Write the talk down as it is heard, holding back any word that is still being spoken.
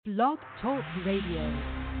Blog Talk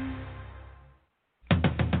Radio.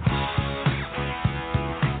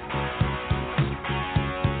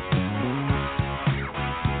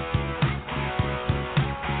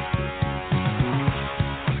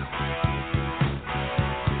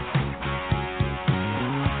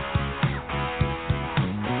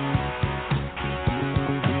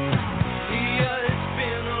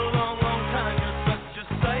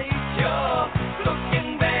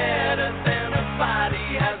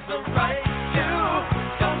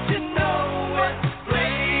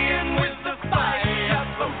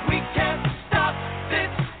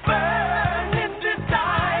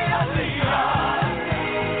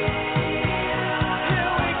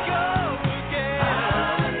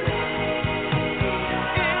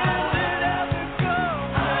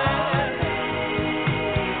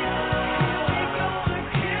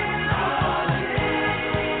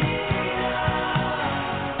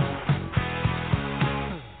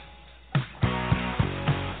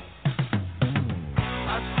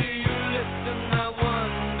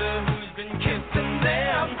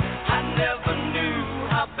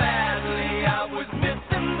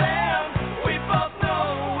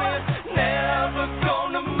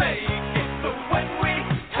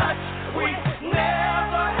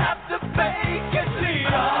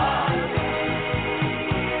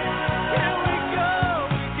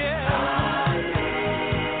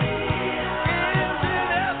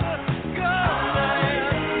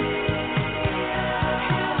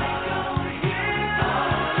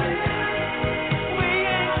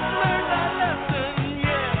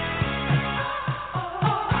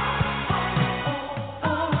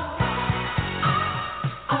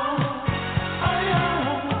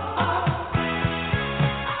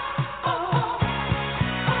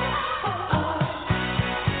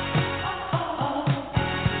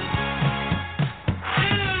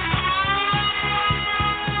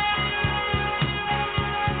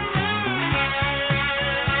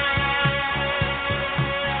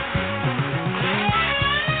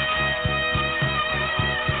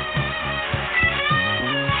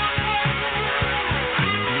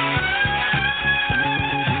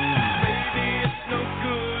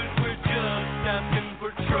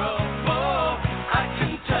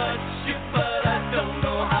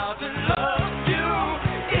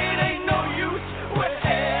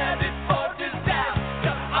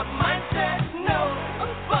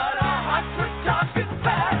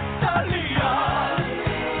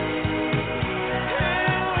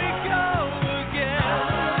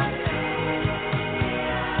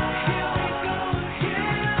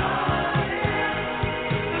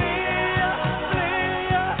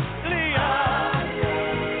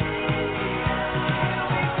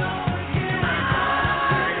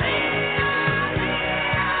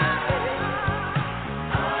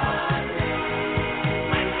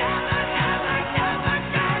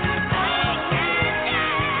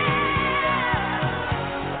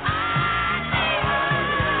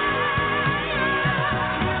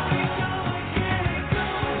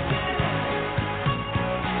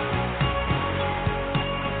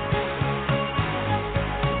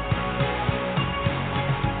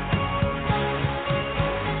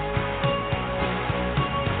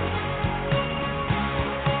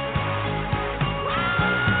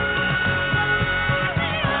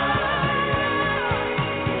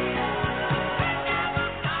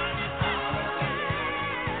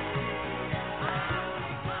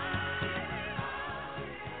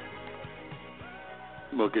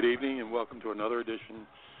 Well, good evening and welcome to another edition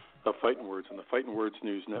of Fightnwords on the Fightnwords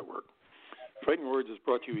News Network. Fightnwords is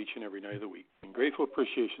brought to you each and every night of the week. In grateful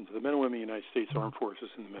appreciation to the men and women of the United States Armed Forces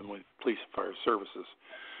and the men and women police and fire services.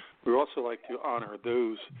 We also like to honor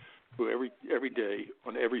those who every day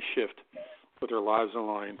on every shift put their lives on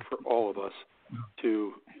the line for all of us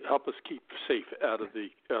to help us keep safe out of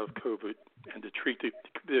COVID and to treat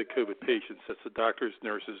the COVID patients. That's the doctors,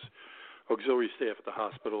 nurses, auxiliary staff at the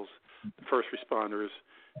hospitals, the first responders,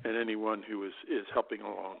 and anyone who is helping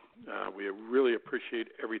along. We really appreciate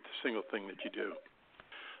every single thing that you do.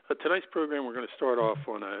 Tonight's program, we're going to start off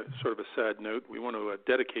on a sort of a sad note. We want to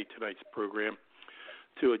dedicate tonight's program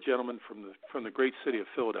to a gentleman from the great city of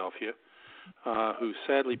Philadelphia who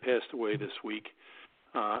sadly passed away this week.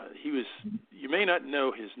 You may not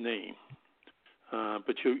know his name,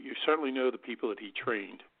 but you certainly know the people that he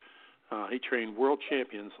trained. He trained world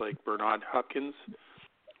champions like Bernard Hopkins,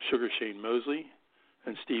 Sugar Shane Mosley,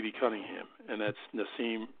 and Stevie Cunningham, and that's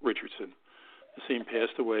Nassim Richardson. Nassim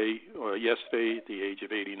passed away yesterday at the age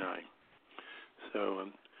of 89. So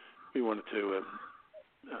we wanted to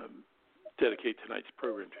dedicate tonight's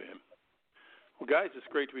program to him. Well, guys, it's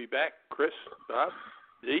great to be back. Chris, Bob,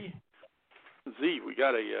 Dee. Z, we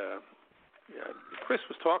got a. Chris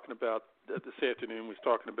was talking about this afternoon. Was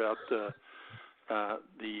talking about the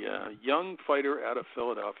young fighter out of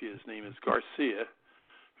Philadelphia. His name is Garcia,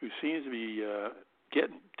 who seems to be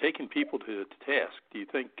taking people to task. Do you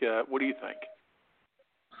think? What do you think?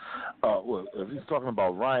 Well, if he's talking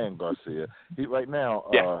about Ryan Garcia, he's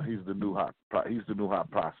the new hot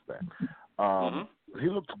prospect. He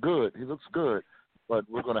looks good. But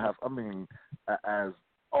we're going to have. I mean, as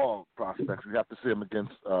all prospects, we have to see him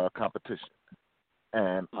against competition.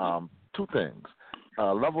 And two things.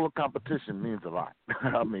 Level of competition means a lot.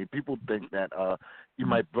 I mean, people think that you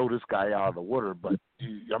might blow this guy out of the water, but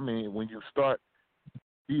when you start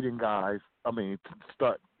beating guys,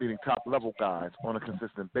 start beating top-level guys on a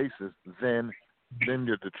consistent basis, then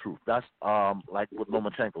you're the truth. That's like what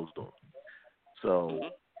Lomachenko's doing. So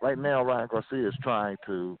right now, Ryan Garcia is trying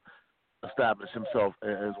to establish himself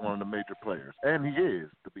as one of the major players, and he is,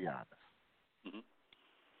 to be honest.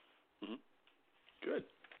 Good.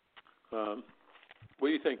 What do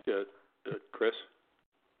you think, Chris?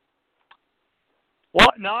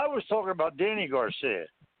 Well, now I was talking about Danny Garcia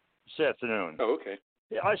this afternoon. Oh, okay.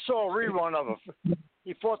 I saw a rerun of it.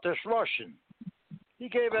 He fought this Russian. He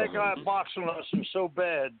gave that guy a boxing lesson so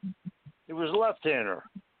bad, it was a left-hander.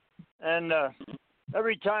 And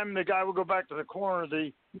every time the guy would go back to the corner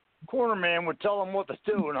man would tell him what to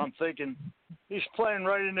do, and I'm thinking, he's playing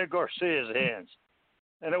right into Garcia's hands.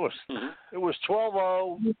 And it was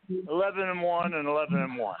 12-0, 11-1, and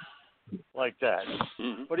 11-1, like that.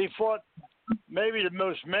 But he fought maybe the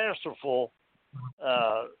most masterful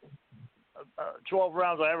 12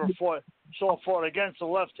 rounds I ever saw fought against a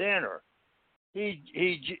left-hander. He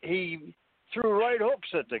threw right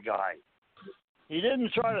hooks at the guy. He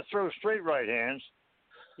didn't try to throw straight right hands.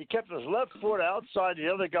 He kept his left foot outside the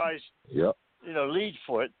other guy's lead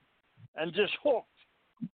foot and just hooked.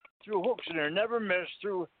 Threw hooks in there, never missed.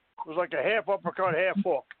 It was like a half uppercut, half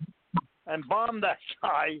hook, and bombed that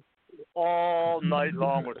guy all night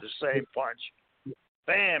long with the same punch.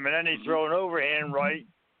 Bam, and then he'd throw an overhand right.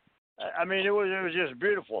 I mean, it was just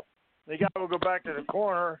beautiful. The guy would go back to the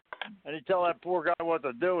corner, and he'd tell that poor guy what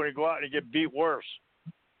to do, and he'd go out and he'd get beat worse.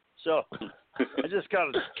 So I just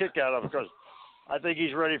got a kick out of it because I think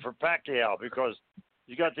he's ready for Pacquiao because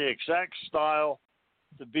he's got the exact style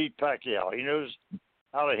to beat Pacquiao. He knows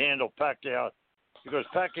how to handle Pacquiao because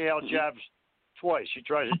Pacquiao jabs twice. He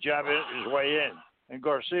tries to jab his way in, and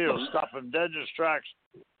Garcia will stop him dead in his tracks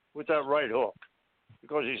with that right hook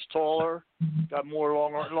because he's taller, got more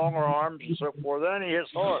longer arms and so forth. Then he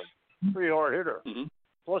hits hard, pretty hard hitter.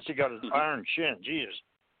 Plus he got his iron chin, Jesus.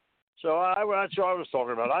 So that's what I was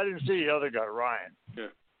talking about. I didn't see the other guy, Ryan,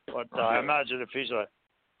 but I imagine if he's a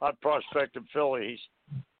hot prospect in Philly,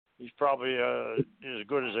 he's probably as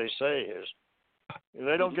good as they say he is.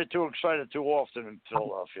 They don't get too excited too often in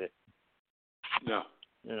Philadelphia. No.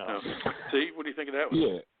 No. See, what do you think of that one?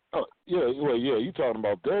 Yeah. Oh, yeah. You're talking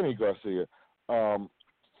about Danny Garcia. I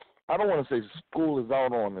don't want to say school is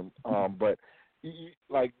out on him, but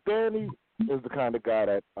Danny is the kind of guy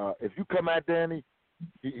that if you come at Danny,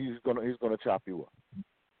 he's gonna chop you up.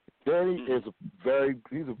 Danny is a very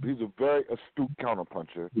astute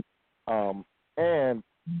counterpuncher, and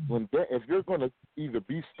if you're going to either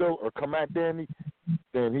be still or come at Danny,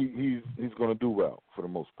 then he's going to do well for the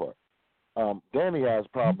most part. Danny has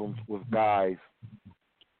problems with guys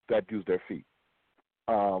that use their feet.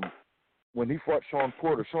 When he fought Sean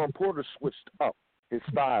Porter switched up his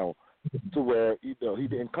style to where he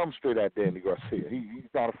didn't come straight at Danny Garcia. He's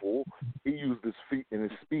not a fool. He used his feet and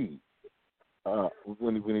his speed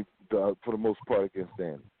when he for the most part against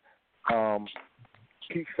Danny.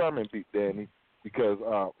 Keith Thurman beat Danny because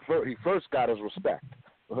he first got his respect,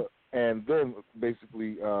 and then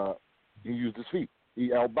basically he used his feet. He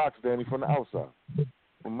outboxed Danny from the outside,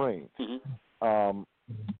 from range.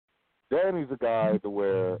 Danny's a guy to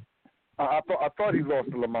where I thought he lost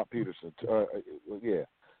to Lamont Peterson.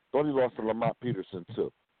 Thought he lost to Lamont Peterson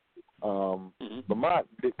too. Lamont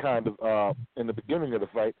did kind of in the beginning of the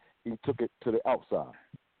fight. He took it to the outside.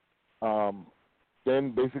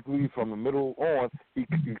 Then basically from the middle on, he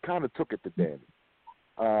kind of took it to Danny.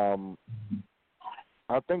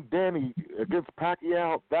 I think Danny against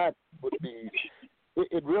Pacquiao, that would be.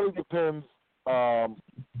 It really depends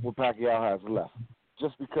what Pacquiao has left.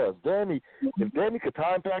 Just because if Danny could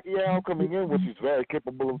time Pacquiao coming in, which he's very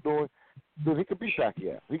capable of doing, then he could beat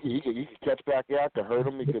Pacquiao. He could catch Pacquiao, could hurt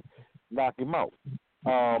him, he could knock him out.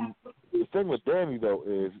 The thing with Danny though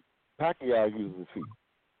is Pacquiao uses his feet.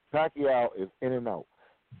 Pacquiao is in and out,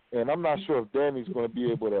 and I'm not sure if Danny's going to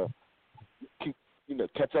be able to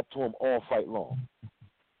catch up to him all fight long.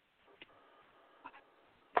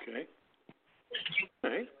 Okay. All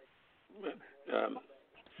right.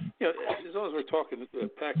 As long as we're talking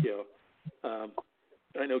Pacquiao,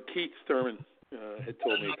 I know Keith Thurman had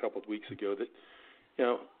told me a couple of weeks ago that,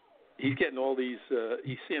 he's getting all these,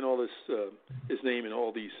 he's seeing all this, his name in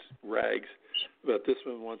all these rags about this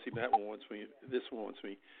one wants him, that one wants me, this one wants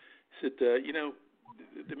me. He said,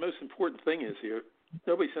 the most important thing is here,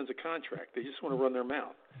 nobody sends a contract. They just want to run their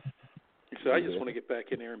mouth. He said, I just want to get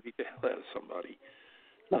back in there and beat the hell out of somebody.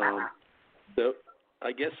 So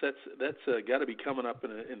I guess that's got to be coming up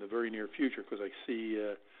in the very near future, because I see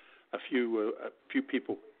a few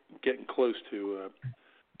people getting close to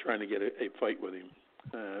trying to get a fight with him.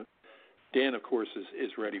 Dan, of course,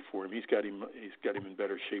 is ready for him. He's got him in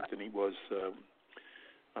better shape than he was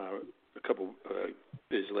a couple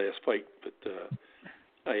his last fight. But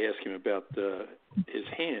I asked him about his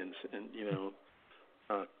hands, and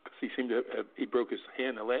because he seemed to he broke his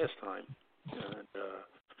hand the last time,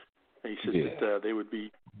 and he said that they would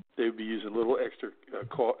be using a little extra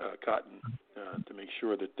cotton to make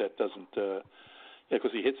sure that doesn't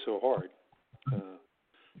because he hits so hard.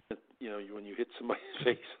 When you hit somebody's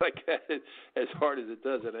face like that, as hard as it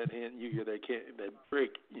does, and that hand, that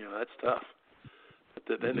break, that's tough.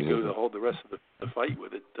 But then to go to hold the rest of the fight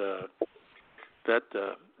with it, that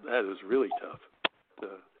was really tough.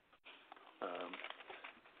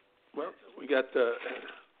 Well, we got the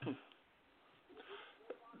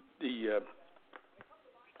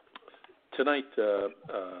tonight.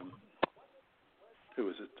 Who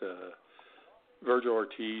was it? Virgil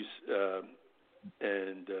Ortiz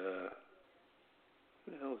and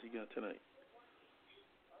who the hell has he got tonight?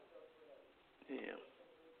 Yeah.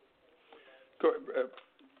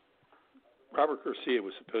 Robert Garcia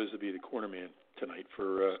was supposed to be the cornerman tonight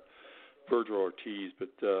for Virgil Ortiz, but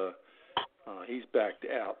he's backed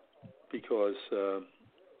out because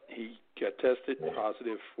he got tested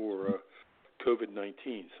positive for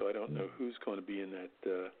COVID-19. So I don't know who's going to be in that.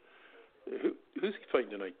 Who's he fighting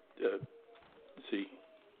tonight? See.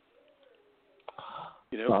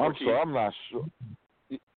 I'm not sure.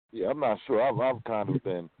 Yeah, I'm not sure. I've kind of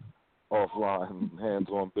been offline,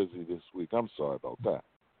 hands-on busy this week. I'm sorry about that.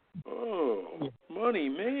 Oh, money,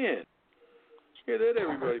 man. Hear that,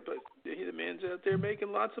 everybody? But the man's out there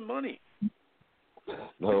making lots of money.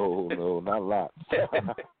 No, not lots.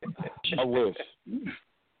 I wish.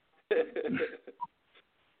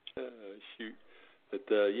 Shoot. But,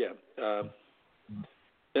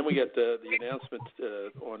 then we got the announcement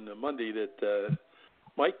on Monday that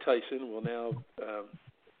Mike Tyson will now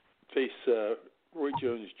face Roy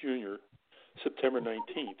Jones Jr. September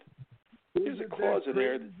 19th. There's a clause in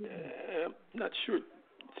there. I'm not sure.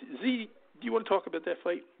 Z, do you want to talk about that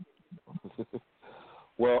fight?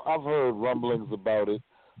 Well, I've heard rumblings about it,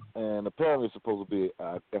 and apparently it's supposed to be,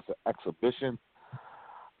 I guess, an exhibition.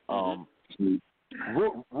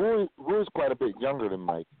 Roy's quite a bit younger than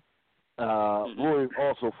Mike. Roy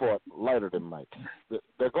also fought lighter than Mike.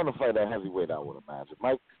 They're going to fight at heavyweight, I would imagine.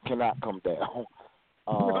 Mike cannot come down.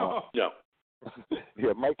 No.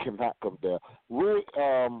 Yeah, Mike cannot come down. Roy's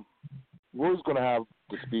going to have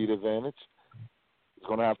the speed advantage. He's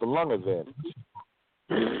going to have the lung advantage.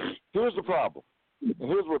 Here's the problem. And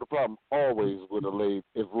here's where the problem always would have laid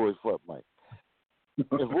if Roy fought Mike.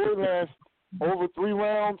 If Roy lasts over 3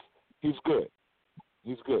 rounds, he's good.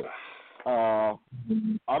 He's good. I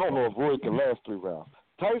don't know if Roy can last 3 rounds.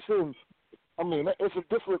 Tyson, I mean, it's a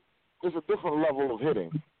different level of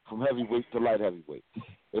hitting from heavyweight to light heavyweight.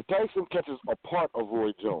 If Tyson catches a part of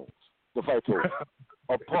Roy Jones, the fight's over.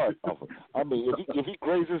 A part of it. I mean, if he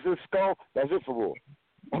grazes his skull, that's it for Roy.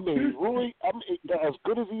 I mean, Roy, as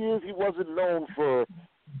good as he is, he wasn't known for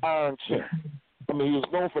iron chin. I mean, he was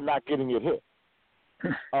known for not getting it hit.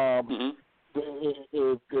 As I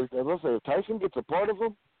say, if Tyson gets a part of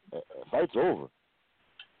him, the fight's over.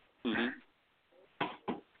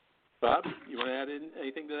 Bob, you want to add in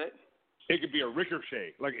anything to that? It could be a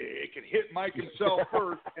ricochet. Like, it could hit Mike himself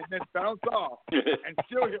first and then bounce off and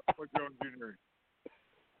still hit Roy Jones Jr.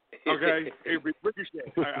 Okay? It would be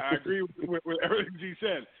ricochet. I agree with everything he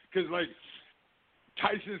said. Because, like,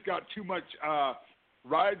 Tyson's got too much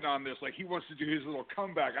riding on this. Like, he wants to do his little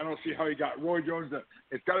comeback. I don't see how he got Roy Jones to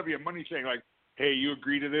 – it's got to be a money thing. Like, hey, you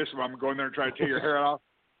agree to this, or I'm going there and try to tear your hair off?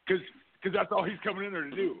 Because that's all he's coming in there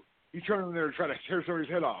to do. He's trying in there to try to tear somebody's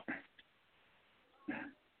head off.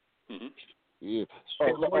 Yeah.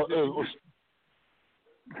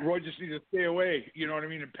 Roy just needs to stay away, you know what I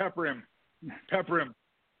mean, and pepper him.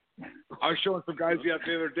 I was showing some guys the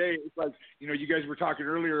other day. It's like, you guys were talking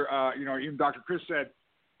earlier, even Dr. Chris said,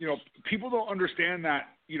 people don't understand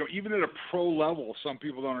that, even at a pro level, some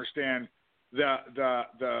people don't understand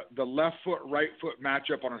the left foot, right foot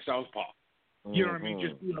matchup on a southpaw. You know what I mean?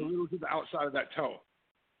 Just a little to the outside of that toe.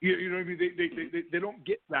 You know what I mean? They don't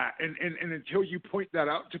get that, and until you point that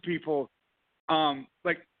out to people,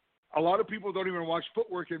 like a lot of people don't even watch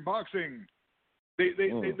footwork in boxing. They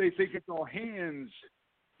think it's all hands,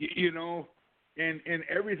 you know, and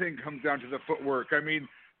everything comes down to the footwork. I mean,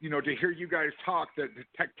 you know, to hear you guys talk, the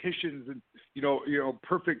tacticians and you know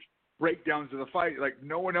perfect breakdowns of the fight, like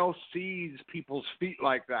no one else sees people's feet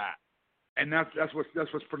like that, and that's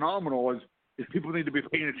what's phenomenal is people need to be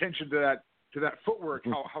paying attention to that footwork.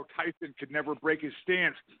 How Tyson could never break his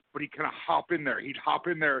stance, but he kind of hop in there. He'd hop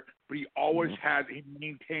in there, but he always he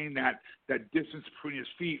maintained that distance between his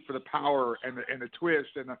feet for the power and the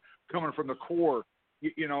twist and the coming from the core.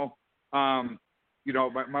 You know,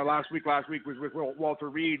 my last week was with Walter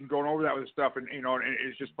Reed and going over that with stuff, and you know, and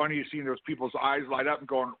it's just funny seeing those people's eyes light up and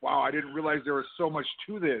going, "Wow, I didn't realize there was so much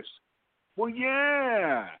to this." Well,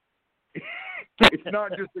 yeah. It's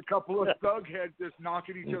not just a couple of thug heads just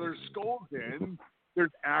knocking each other's skulls in.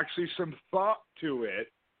 There's actually some thought to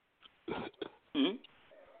it.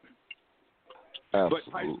 But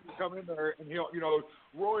Tyson will come in there and he'll, you know,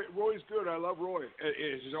 Roy's good. I love Roy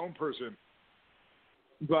as his own person.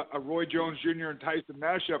 But a Roy Jones Jr. and Tyson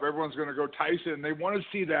mashup, everyone's going to go Tyson. They want to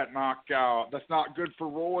see that knockout. That's not good for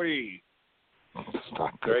Roy. It's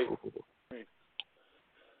not great.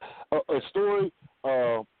 A story.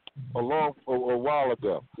 A while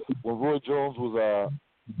ago, when Roy Jones was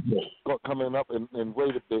coming up and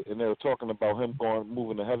weight a bit, and they were talking about him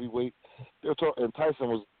moving to heavyweight. They were and Tyson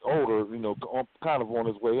was older, you know, kind of on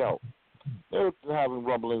his way out. They were having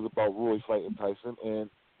rumblings about Roy fighting Tyson, and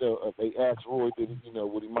they asked Roy,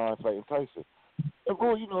 would he mind fighting Tyson? And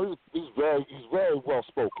Roy, you know, he's very well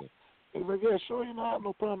spoken. He's like, yeah, sure, you know, I have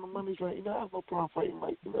no problem. Money's right, you know, I have no problem fighting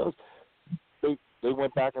Mike. You know, they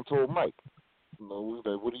went back and told Mike. You know,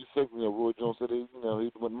 what do you think? You know, Roy Jones said he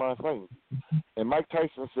wouldn't mind fighting. And Mike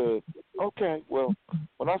Tyson said, okay, well,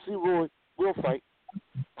 when I see Roy, we'll fight.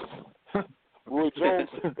 Roy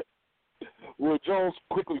Jones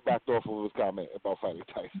quickly backed off of his comment about fighting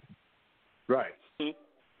Tyson. Right.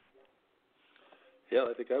 Yeah,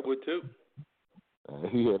 I think I would too.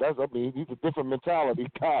 He's a different mentality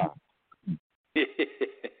guy.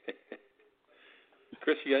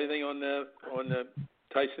 Chris, you got anything on the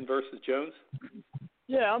Tyson versus Jones?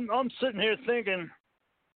 Yeah, I'm sitting here thinking,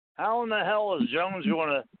 how in the hell is Jones going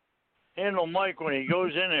to handle Mike when he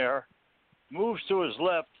goes in there, moves to his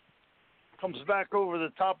left, comes back over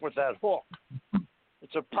the top with that hook?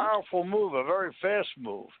 It's a powerful move, a very fast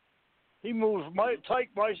move. He moves. Mike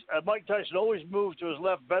Tyson always moved to his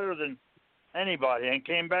left better than anybody and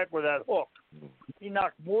came back with that hook. He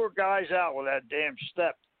knocked more guys out with that damn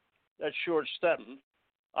step, that short step. Mm-hmm.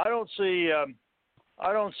 I don't see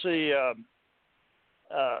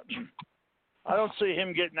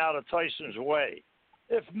him getting out of Tyson's way.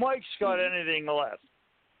 If Mike's got anything left,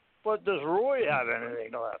 but does Roy have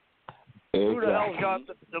anything left? Exactly. Who the hell's got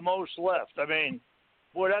the most left? I mean,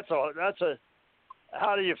 boy, that's a.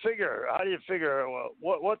 How do you figure?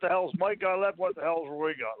 What the hell's Mike got left? What the hell's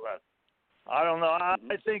Roy got left? I don't know. I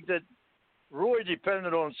think that Roy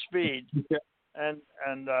depended on speed, and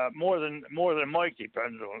more than Mike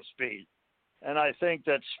depended on speed. And I think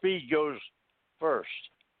that speed goes first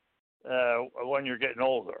when you're getting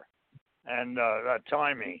older, and that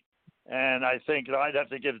timing. And I think that I'd have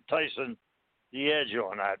to give Tyson the edge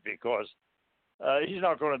on that because he's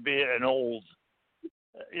not going to be an old.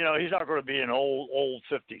 He's not going to be an old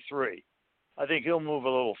 53. I think he'll move a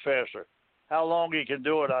little faster. How long he can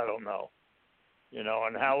do it, I don't know. You know,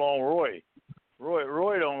 and how long Roy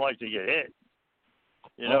don't like to get hit.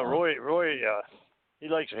 You know, Roy, he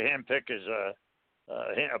likes to handpick his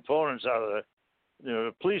opponents out of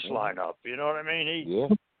the police lineup. You know what I mean?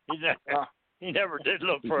 He never did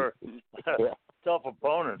look for tough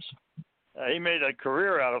opponents. He made a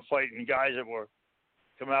career out of fighting guys that were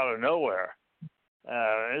come out of nowhere.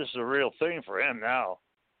 This is a real thing for him now.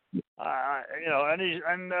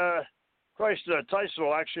 Tyson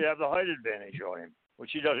will actually have the height advantage on him,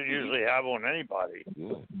 which he doesn't usually have on anybody.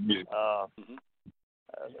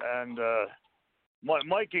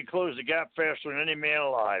 Mike can close the gap faster than any man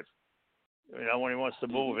alive. You know, when he wants to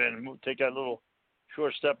move in, take that little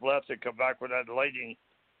short step left and come back with that lightning,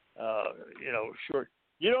 short.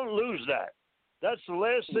 You don't lose that. That's the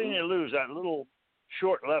last thing you lose, that little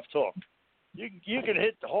short left hook. You can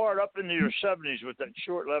hit hard up into your 70s with that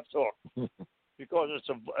short left hook because it's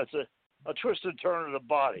a twist and turn of the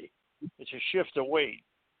body. It's a shift of weight,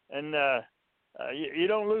 and you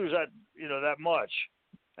don't lose that that much.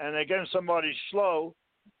 And against somebody slow,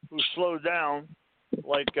 who's slowed down,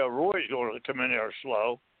 like Roy's going to come in there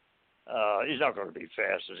slow. He's not going to be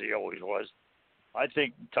fast as he always was. I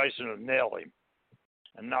think Tyson would nail him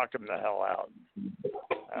and knock him the hell out.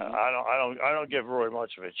 I don't give Roy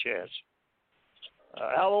much of a chance.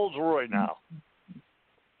 How old's Roy now?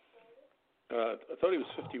 I thought he was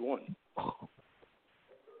 51.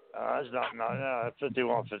 It's not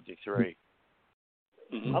 51, 53.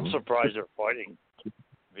 Mm-hmm. I'm surprised they're fighting, to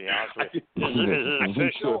be honest with you. Is it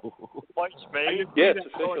official? Fights made? Yeah, it's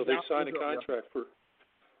official. They signed a contract for.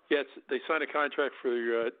 Yeah, they signed a contract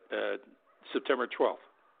for September 12th.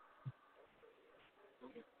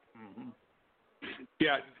 Mm-hmm.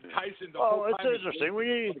 Yeah, Tyson. It's interesting. We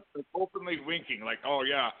need openly winking, like, oh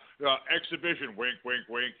yeah, exhibition, wink, wink,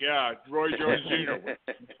 wink. Yeah, Roy Jones Jr. wink,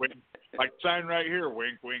 wink. Like sign right here,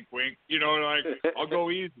 wink, wink, wink. You know, like I'll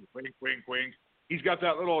go easy, wink, wink, wink. He's got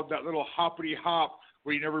that little hoppity hop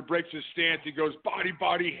where he never breaks his stance. He goes body,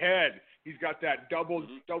 head. He's got that double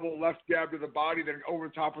left jab to the body, then over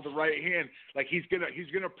the top of the right hand. Like he's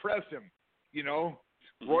gonna press him. You know,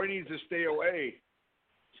 Roy needs to stay away.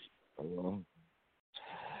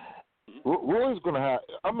 Roy's going to have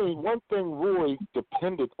 – I mean, one thing Roy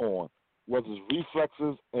depended on was his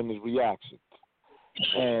reflexes and his reactions.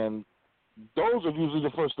 And those are usually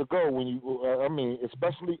the first to go when you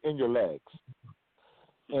especially in your legs.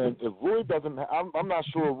 And if Roy doesn't – I'm not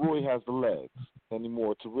sure Roy has the legs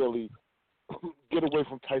anymore to really get away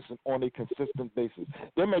from Tyson on a consistent basis.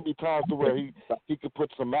 There may be times to where he could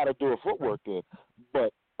put some matador footwork in.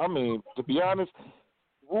 But, I mean, to be honest,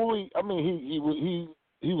 Roy – I mean,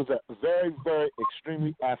 he was a very, very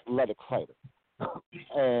extremely athletic fighter.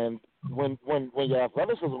 And when your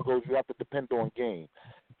athleticism goes, you have to depend on game.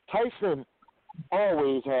 Tyson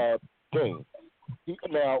always had game.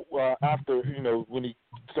 After, when he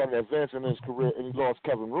started advancing in his career and he lost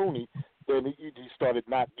Kevin Rooney, then he started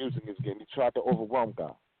not using his game. He tried to overwhelm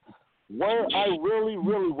guys. Where I really,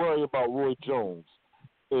 really worry about Roy Jones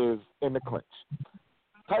is in the clinch.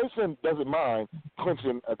 Tyson doesn't mind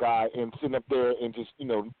clinching a guy and sitting up there and just,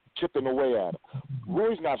 chipping away at him.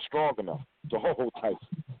 Roy's not strong enough to hold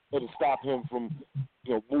Tyson and to stop him from,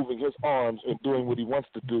 moving his arms and doing what he wants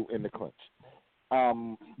to do in the clinch.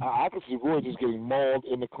 I can see Roy just getting mauled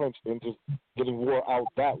in the clinch and just getting wore out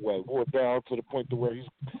that way, wore down to the point to where he's,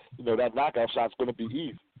 that knockout shot's going to be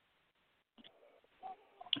easy.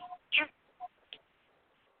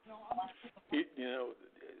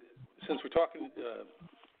 Since we're talking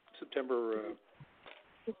September,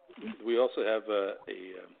 we also have a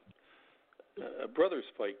brothers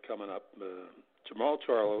fight coming up. Jamal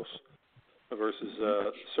Charlos versus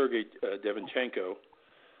Sergey Devinchenko.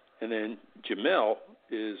 And then Jamel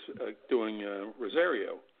is doing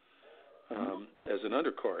Rosario as an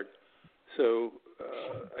undercard. So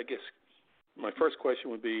I guess my first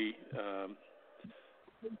question would be,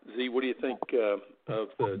 Z, what do you think of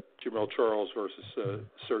Jamel Charles versus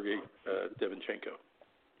Sergey Devinchenko?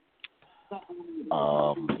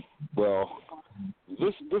 Well,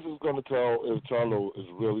 this is going to tell if Charlo is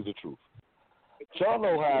really the truth.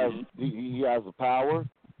 Charlo has he has the power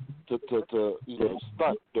to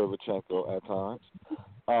stunt Derevchenko at times.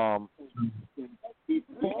 And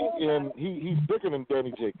he's bigger than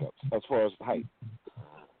Danny Jacobs as far as height.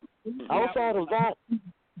 Outside of that,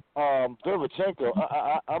 Derevchenko,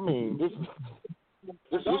 I mean, this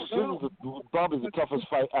is probably the toughest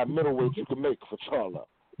fight at middleweight you can make for Charlo.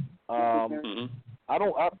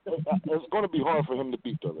 It's going to be hard for him to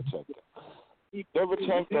beat Derevchenko.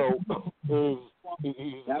 Derevchenko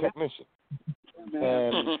he's a technician.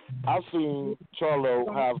 And I've seen Charlo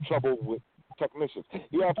have trouble with technicians.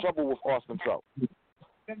 He had trouble with Austin Trout. He's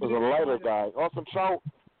a lighter guy. Austin Trout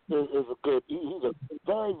is he's a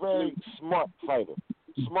very, very smart fighter.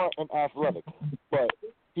 Smart and athletic. But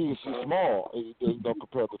he's small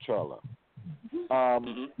compared to Charlo.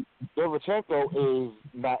 Derevchenko is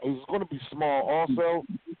not, he's going to be small also,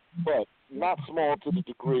 but not small to the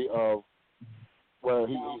degree of where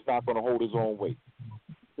he's not going to hold his own weight.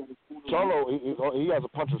 Charlo, he has a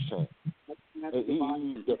puncher's chance.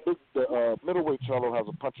 The middleweight Charlo has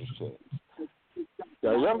a puncher's chance.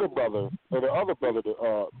 The younger brother, or the other brother, the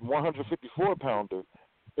 154-pounder,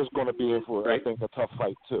 is going to be in for, I think, a tough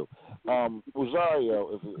fight, too.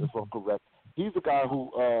 Rosario, if I'm correct, he's the guy who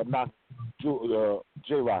knocked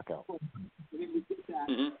J-Rock out.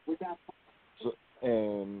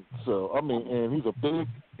 And he's a big,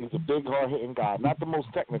 hard-hitting guy. Not the most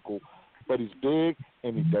technical, but he's big,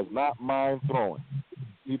 and he does not mind throwing.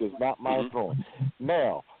 Throwing.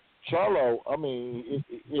 Now, Charlo, I mean,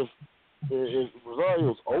 if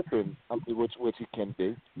Rosario's open, which he can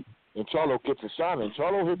be, and Charlo gets a shot in,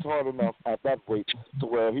 Charlo hits hard enough at that weight to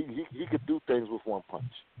where he could do things with one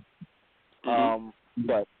punch.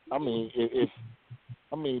 But I mean,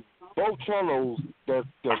 both Cholos, they're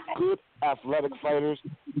good athletic fighters,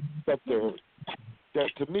 but to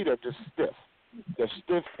me they're just stiff. They're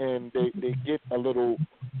stiff and they get a little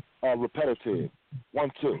repetitive.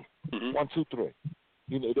 1, 2, 1, 2, 3.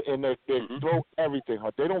 You know, and they throw everything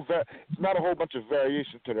hard. They don't. It's not a whole bunch of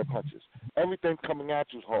variation to their punches. Everything coming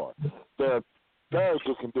at you is hard. They're very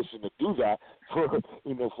good condition to do that for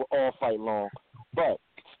all fight long. But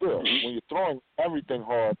still, when you're throwing everything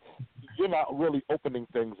hard, you're not really opening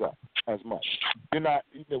things up as much. You're not.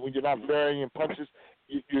 When you're not varying punches,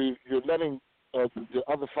 you're letting the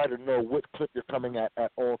other fighter know what clip you're coming at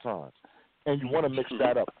all times, and you want to mix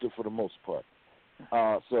that up for the most part.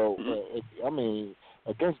 I mean,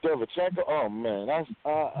 against Derevchenko, oh man, that's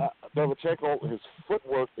Derevchenko. His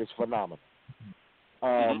footwork is phenomenal.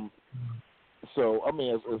 So I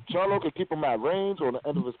mean, if Charlo could keep him at range on the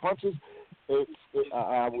end of his punches, that's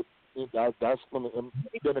going to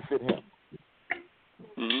benefit him.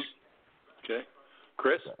 Okay,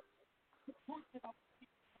 Chris.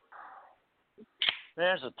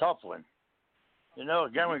 Man, it's a tough one. You know,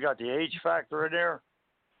 again, we got the age factor in there.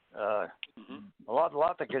 A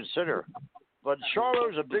lot to consider. But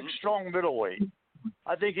Charlo's a big, strong middleweight.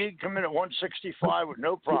 I think he can come in at 165 with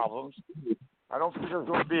no problems. I don't think there's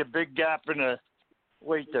going to be a big gap in the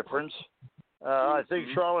weight difference. I think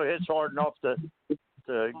Charlo hits hard enough to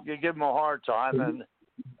give him a hard time,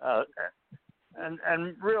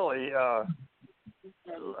 and really,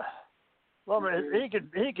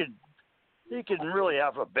 he can really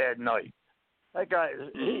have a bad night. That guy,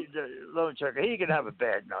 Lowenchecker, he can have a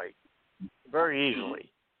bad night very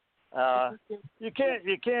easily. You can't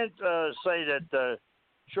say that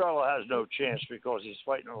Charlo has no chance because he's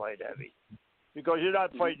fighting a light heavy. Because you're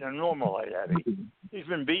not fighting a normal light heavy. He's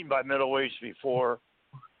been beaten by middleweights before,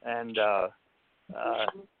 and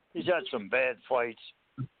he's had some bad fights,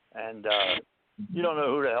 and you don't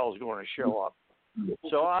know who the hell's going to show up.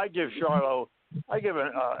 So I give Charlo, I give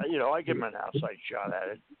him an outside shot at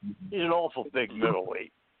it. He's an awful big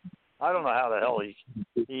middleweight. I don't know how the hell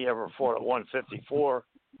he ever fought at 154.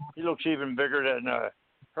 He looks even bigger than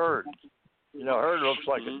Hurd. You know, Hurd looks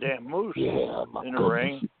like a damn moose in the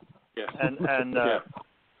ring. Yeah. And the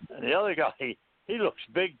other guy, he looks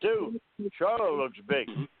big too. Charlo looks big.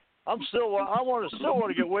 I want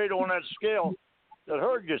to get weighed on that scale that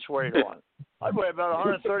Hurd gets weighed on. I weigh about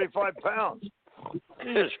 135 pounds.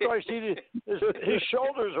 Jesus Christ, his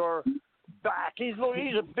shoulders are back. He's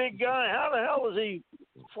a big guy. How the hell does he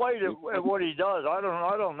fight at what he does? I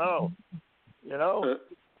don't know. You know,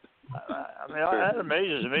 I mean, that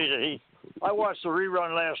amazes me that I watched the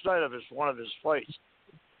rerun last night of one of his fights.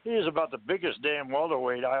 He is about the biggest damn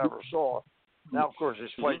welterweight I ever saw. Now, of course,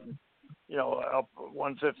 he's fighting, up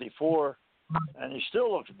 154, and he still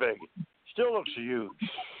looks big. Still looks huge.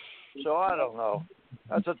 So I don't know.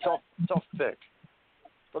 That's a tough pick.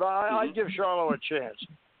 But I give Charlo a chance.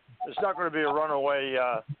 It's not going to be a runaway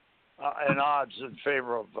in odds in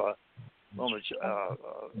favor of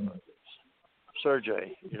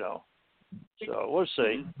Sergey, So we'll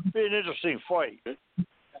see. Be an interesting fight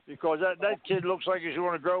because that kid looks like he's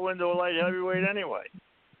going to grow into a light heavyweight anyway.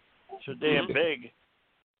 So damn big.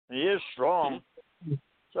 And he is strong.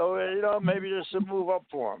 So, maybe there's some move up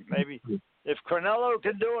for him. Maybe if Canelo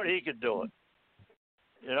can do it, he can do it.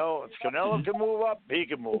 If Canelo can move up, he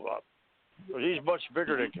can move up. But he's much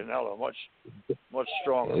bigger than Canelo, much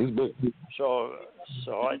stronger. Yeah, he's big. So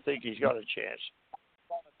I think he's got a chance.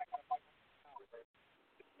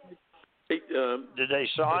 Hey, did they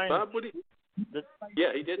sign? Bob,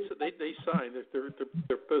 yeah, he did. They signed. They're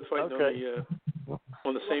both fighting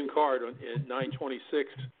on the same card at 9/26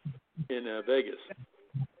 in Vegas.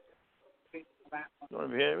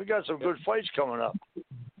 We got some good fights coming up.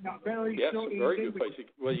 Yeah, some very good fights.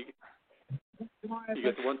 Well, you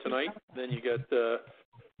got the one tonight. Then you got.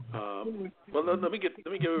 Let me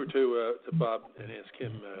go over to Bob and ask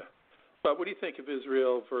him. Bob, what do you think of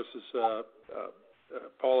Israel versus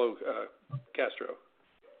Paulo Castro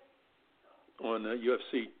on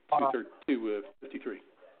UFC 253?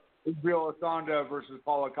 Israel Asanda versus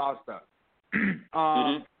Paulo Costa.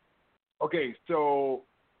 Okay, so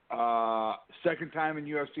second time in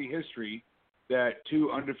UFC history that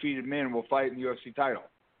two undefeated men will fight in the UFC title.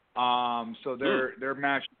 So they're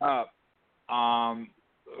matched up.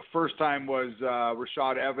 First time was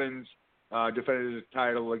Rashad Evans defended his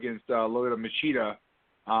title against Lyoto Machida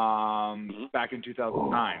back in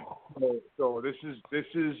 2009. So this is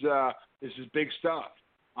big stuff.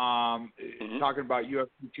 Talking about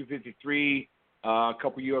UFC 253, a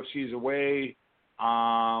couple UFCs away.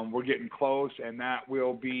 We're getting close, and that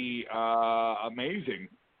will be amazing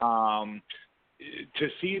to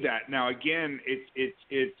see that. Now, again,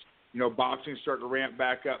 it's boxing's starting to ramp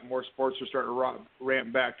back up. More sports are starting to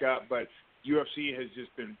ramp back up. But UFC has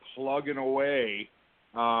just been plugging away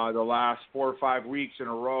the last 4 or 5 weeks in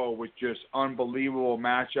a row with just unbelievable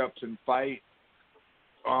matchups and fights.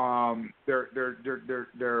 I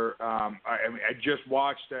just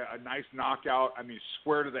watched a nice knockout.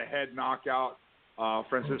 Square to the head knockout.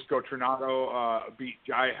 Francisco Trinado beat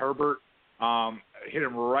Jai Herbert. Hit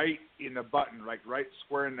him right in the button, like right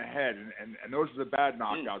square in the head. And those are the bad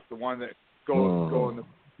knockouts. The one that go in the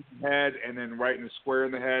head and then right in the square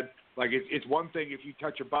in the head. Like it's one thing if you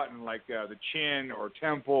touch a button like the chin or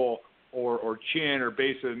temple or chin or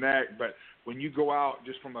base of the neck, but when you go out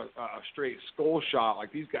just from a straight skull shot,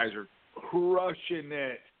 like these guys are crushing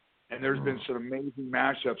it. And there's been some amazing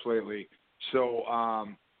matchups lately. So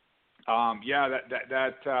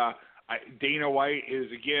Dana White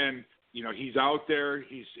is again. He's out there.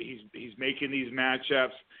 He's making these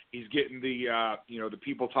matchups. He's getting the the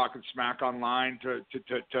people talking smack online to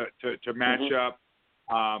match up.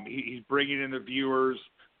 He's bringing in the viewers,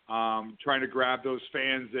 trying to grab those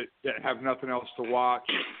fans that have nothing else to watch.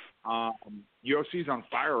 UFC's on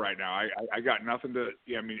fire right now. I got nothing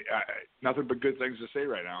nothing but good things to say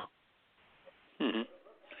right now. Mm-hmm.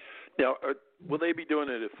 Now, will they be doing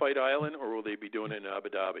it at Fight Island or will they be doing it in Abu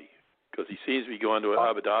Dhabi? Because he seems to be going to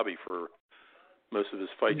Abu Dhabi for most of his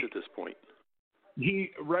fights at this point.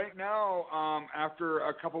 He right now, after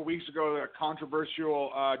a couple of weeks ago, a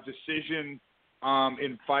controversial decision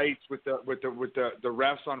in fights with the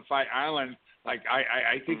refs on Fight Island. Like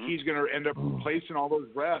I think he's going to end up replacing all those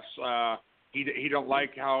refs. He don't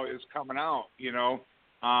like how it's coming out, with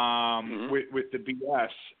the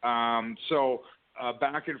BS. So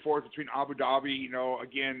back and forth between Abu Dhabi.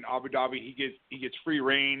 Again, Abu Dhabi he gets free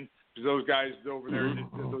reign. Because those guys over there,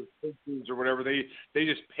 those coaches or whatever, they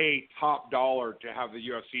just pay top dollar to have the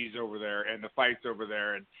UFCs over there and the fights over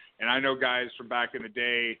there. And I know guys from back in the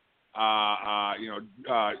day,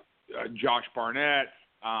 Josh Barnett,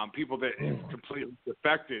 people that have completely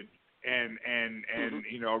defected and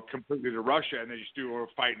completely to Russia, and they just do a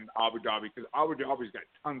fight in Abu Dhabi because Abu Dhabi's got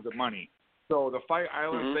tons of money. So the Fight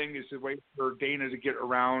Island thing is a way for Dana to get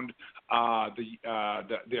around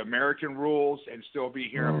the American rules and still be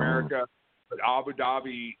here in America. But Abu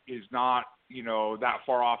Dhabi is not, that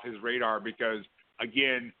far off his radar because,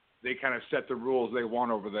 again, they kind of set the rules they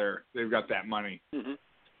want over there. They've got that money. Mm-hmm.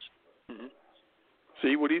 Mm-hmm.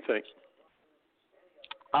 See, what do you think?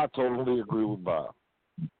 I totally agree with Bob.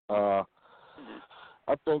 I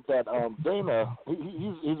think that Dana,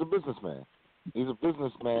 he's a businessman. He's a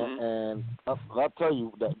businessman, and I'll tell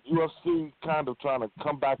you that UFC kind of trying to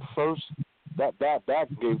come back first. That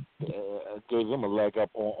gave him a leg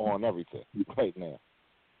up on everything right now.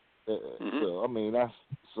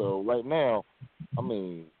 So right now,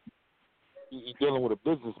 he's dealing with a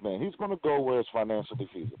businessman. He's going to go where it's financially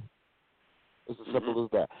feasible. It's as simple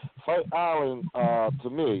as that. Fight Island, to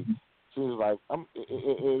me, seems like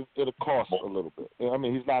it'll cost a little bit.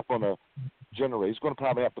 He's not going to generate. He's going to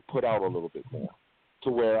probably have to put out a little bit more to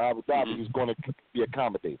where Abu Dhabi he's going to be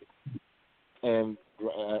accommodated. And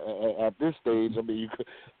at this stage, as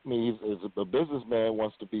a businessman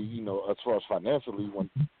wants to be, as far as financially,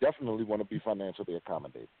 definitely want to be financially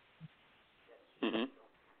accommodated. Mm-hmm.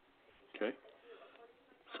 Okay.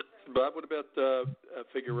 Bob, what about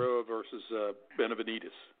Figueroa versus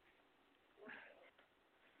Benavidez?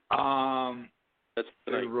 That's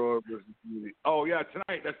tonight. Oh yeah,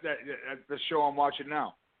 tonight. That's the show I'm watching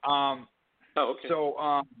now. Okay.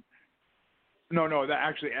 So no, that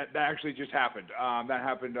actually just happened. That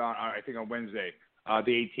happened on I think on Wednesday,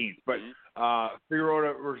 the 18th. But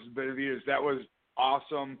Figueroa versus Benavidez, that was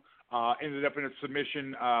awesome. Ended up in a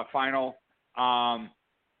submission final.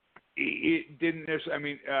 It didn't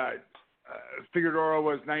necessarily. Figueroa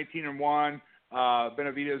was 19-1.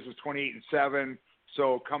 Benavidez was 28-7.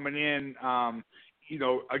 So coming in,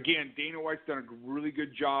 again, Dana White's done a really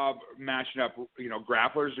good job matching up,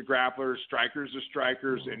 grapplers to grapplers, strikers to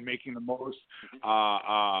strikers, and making the most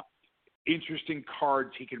interesting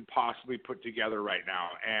cards he can possibly put together right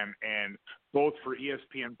now. And both for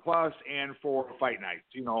ESPN Plus and for fight nights,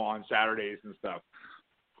 on Saturdays and stuff.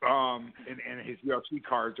 And his UFC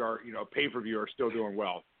cards are, pay-per-view are still doing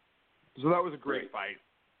well. So that was a great fight.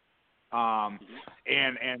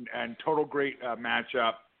 And total great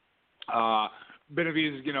matchup.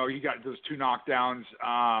 Benavidez, he got those 2 knockdowns,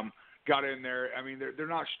 got in there. They're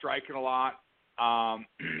not striking a lot.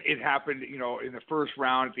 It happened, in the first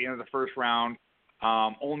round, at the end of the first round,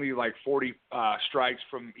 only like 40 strikes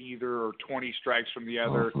from either or 20 strikes from the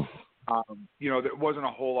other. There wasn't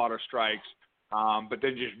a whole lot of strikes. But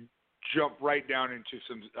then just jump right down into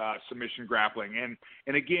some submission grappling.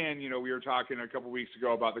 And again, we were talking a couple weeks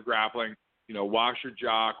ago about the grappling. Wash your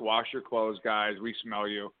jock, wash your clothes, guys. We smell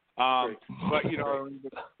you. But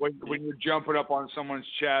when you're jumping up on someone's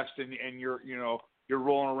chest and you're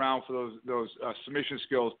rolling around for those submission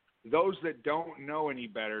skills, those that don't know any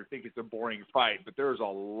better think it's a boring fight. But there's a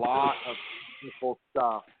lot of technical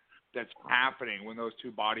stuff that's happening when those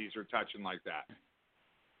two bodies are touching like that.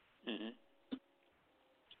 Mm-hmm.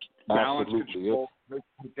 Balance Absolutely, control,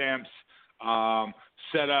 attempts,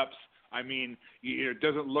 setups. I mean, it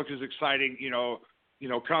doesn't look as exciting,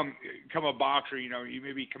 come a boxer, you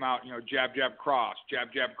maybe come out, jab, jab, cross, jab,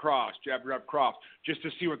 jab, cross, jab, jab, cross, just to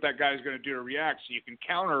see what that guy's going to do to react so you can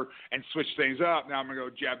counter and switch things up. Now I'm going to go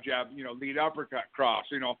jab, jab, lead uppercut, cross.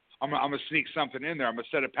 I'm going to sneak something in there. I'm going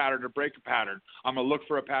to set a pattern to break a pattern. I'm going to look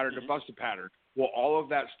for a pattern to bust a pattern. Well, all of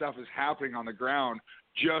that stuff is happening on the ground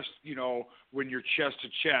just, when you're chest to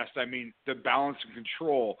chest. I mean, the balance and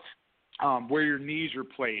control, where your knees are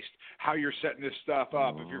placed, how you're setting this stuff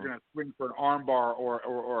up, if you're going to swing for an arm bar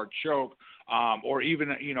or a choke, or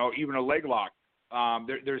even a leg lock.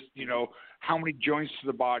 There's how many joints to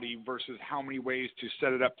the body versus how many ways to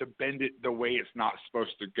set it up to bend it the way it's not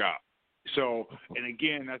supposed to go. So, and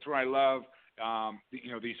again, that's what I love,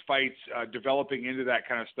 these fights developing into that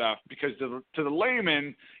kind of stuff, because to the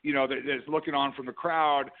layman, that's looking on from the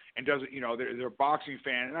crowd and doesn't, they're a boxing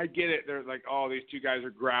fan, and I get it. They're like, oh, these two guys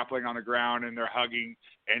are grappling on the ground and they're hugging,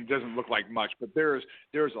 and it doesn't look like much. But there's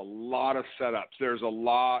a lot of setups. There's a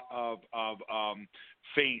lot of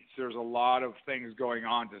feints. There's a lot of things going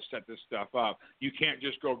on to set this stuff up. You can't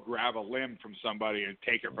just go grab a limb from somebody and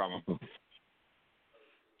take it from them.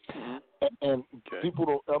 And people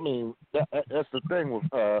don't. I mean, that's the thing with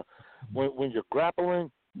when you're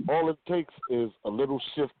grappling. All it takes is a little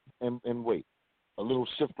shift in weight, a little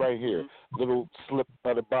shift right here, little slip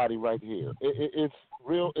of the body right here. It's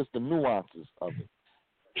real. It's the nuances of it.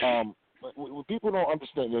 What people don't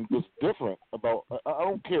understand, and what's different about, I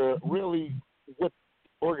don't care really what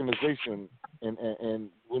organization, and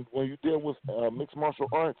when you deal with mixed martial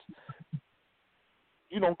arts,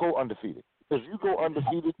 you don't go undefeated. If you go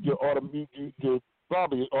undefeated, you're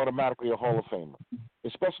probably automatically a Hall of Famer,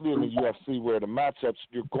 especially in the UFC where the matchups,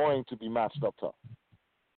 you're going to be matched up tough.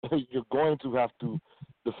 You're going to have to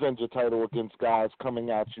defend your title against guys coming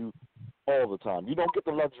at you all the time. You don't get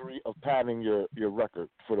the luxury of padding your record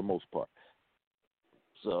for the most part.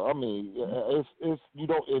 So, I mean, it's you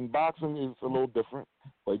don't, in boxing it's a little different,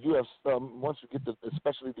 but once you get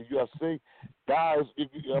especially the UFC, guys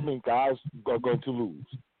are going to lose.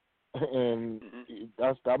 And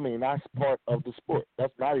that's part of the sport.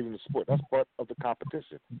 That's not even the sport. That's part of the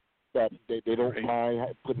competition. That they don't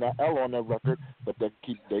mind putting that L on their record, but they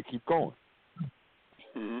keep going.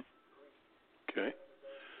 Mm-hmm. Okay.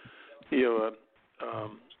 There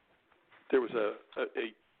was a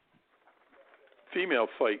female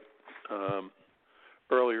fight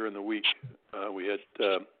earlier in the week. We had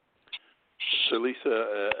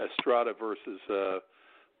Elisa Estrada versus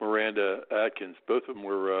Miranda Atkins. Both of them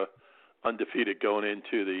were undefeated going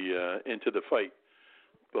into the fight,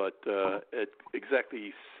 but at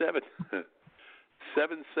exactly 7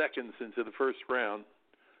 seconds into the first round,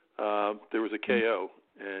 there was a KO,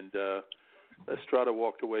 and Estrada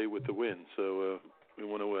walked away with the win. So we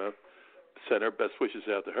want to send our best wishes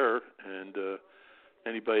out to her, and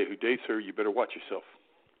anybody who dates her, you better watch yourself.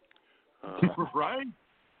 Right?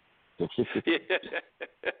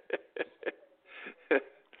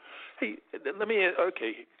 Hey,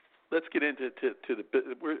 let's get into the.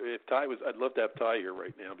 If Ty was, I'd love to have Ty here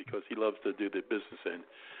right now because he loves to do the business end.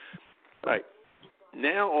 All right,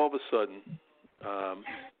 now all of a sudden,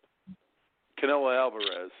 Canelo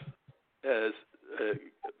Alvarez has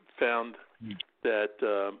found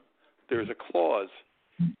that there's a clause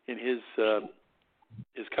in his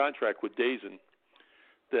contract with DAZN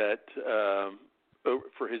that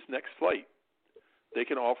for his next fight, they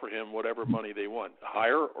can offer him whatever money they want,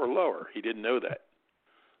 higher or lower. He didn't know that.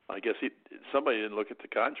 I guess somebody didn't look at the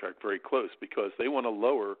contract very close because they want to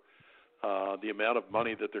lower the amount of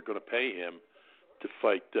money that they're going to pay him to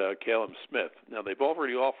fight Callum Smith. Now, they've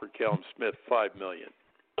already offered Callum Smith $5 million.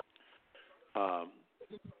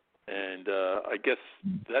 And I guess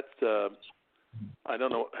that's I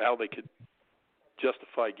don't know how they could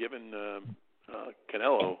justify giving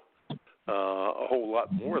Canelo a whole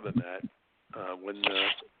lot more than that.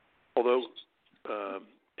 Although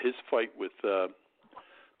his fight with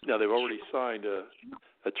now they've already signed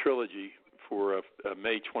a trilogy for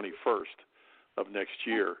May 21st of next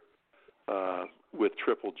year with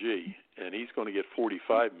Triple G, and he's going to get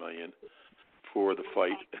 $45 million for the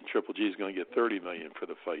fight, and Triple G is going to get $30 million for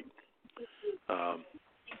the fight. I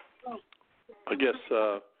guess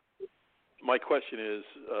my question is,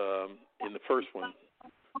 in the first one,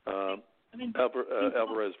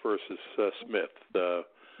 Alvarez versus Smith.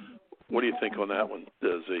 What do you think on that one,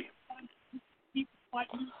 Z?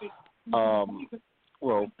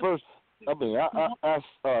 Well, first, I mean, I asked,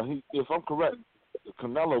 if I'm correct,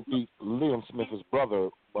 Canelo beat Liam Smith, his brother,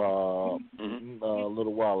 a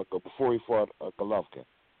little while ago, before he fought Golovkin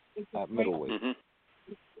at middleweight.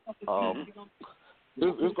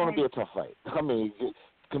 It's going to be a tough fight. I mean,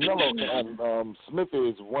 Canelo and Smith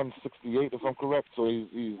is 168, if I'm correct, so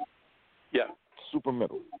he's super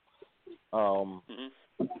middle.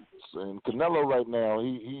 And Canelo right now,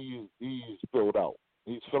 he's filled out.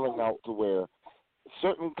 He's filling out to where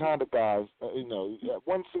certain kind of guys, at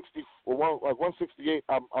 160 or 168,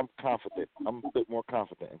 I'm confident. I'm a bit more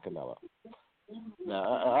confident in Canelo. Now,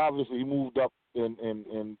 obviously, he moved up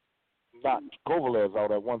and knocked Kovalev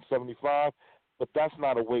out at 175, but that's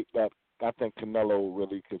not a weight that I think Canelo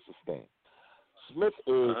really could sustain. Smith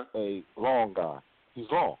is a long guy. He's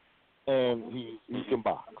long, and he can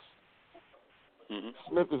box.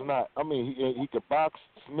 Smith is not. I mean, he could box.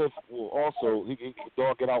 Smith will also he can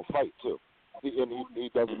dog it out fight too, he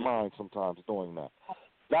doesn't mind sometimes doing that.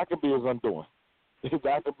 That could be his undoing.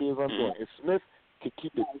 That could be his undoing. If Smith could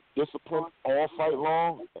keep it disciplined all fight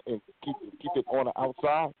long and keep it on the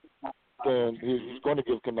outside, then he's going to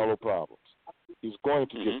give Canelo problems. He's going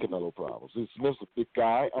to give Canelo problems. Smith's a big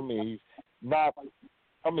guy. I mean, he's not.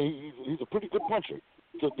 I mean, he's a pretty good puncher,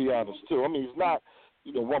 to be honest too. I mean, he's not.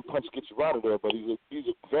 One punch gets you out of there, but he's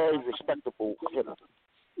a very respectable hitter.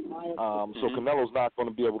 So Canelo's not going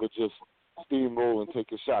to be able to just steamroll and take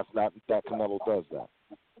his shots. Not that Canelo does that.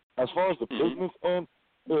 As far as the business end,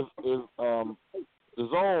 the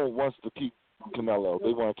zone wants to keep Canelo.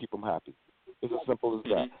 They want to keep him happy. It's as simple as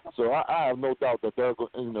that. So I have no doubt that they're going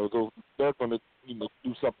to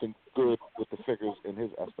do something good with the figures in his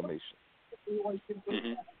estimation.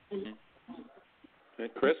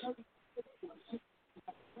 And Chris?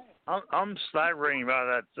 I'm staggering by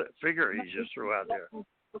that figure he just threw out there.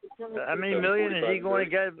 How many million is he going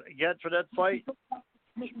to get for that fight?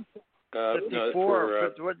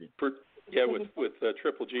 54. With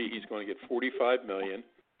Triple G, he's going to get $45 million,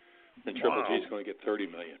 and Triple G is going to get $30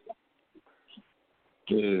 million.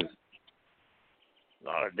 A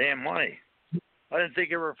lot of damn money. I didn't think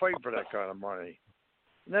he ever fight for that kind of money.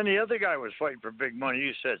 And then the other guy was fighting for big money.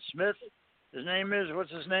 You said Smith. His name is,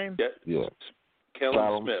 what's his name? Yeah.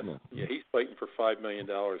 Callum Smith. Yeah, he's fighting for $5 million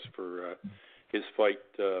for his fight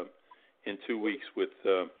in 2 weeks with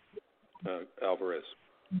Alvarez,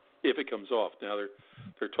 if it comes off. Now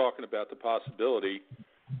they're talking about the possibility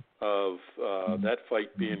of that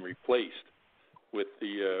fight being replaced with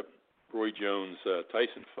the Roy Jones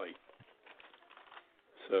Tyson fight.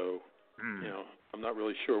 So I'm not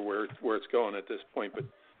really sure where it's going at this point, but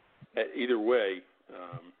either way.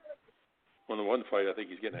 On the one fight, I think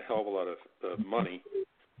he's getting a hell of a lot of money.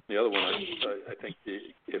 The other one, I think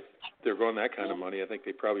if they're going that kind of money, I think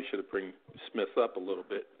they probably should have bring Smith up a little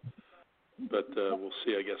bit. But we'll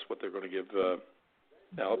see, I guess, what they're going to give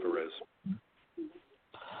Alvarez.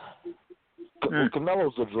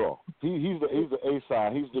 Canelo's the draw. He's the A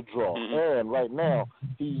side. He's the draw. And right now,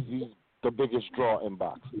 he's the biggest draw in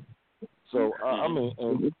boxing. So I mean,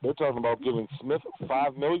 and they're talking about giving Smith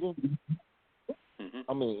 $5 million.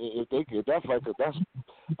 I mean, if they get that fight,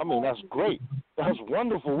 that's great. That's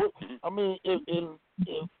wonderful. I mean, if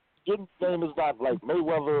your name is not like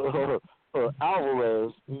Mayweather or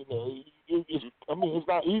Alvarez, it's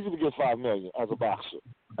not easy to get $5 million as a boxer.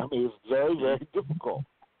 I mean, it's very, very difficult.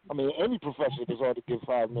 I mean, any profession is hard to get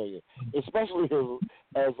 $5 million, especially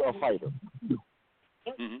as a fighter.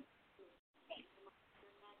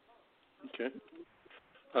 Okay.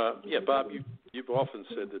 Bob, you've often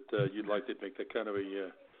said that you'd like to make that kind of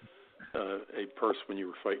a purse when you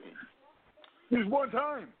were fighting. Just one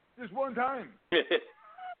time. All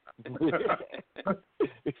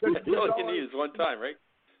you need is one time, right?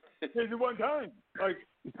 Just one time. Like,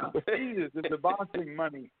 Jesus, the boxing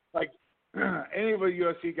money. Like, any of the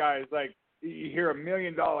UFC guys, like, you hear $1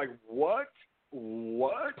 million, like, what?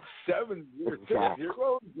 7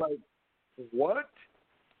 zeros? Like, what?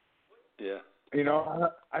 Yeah.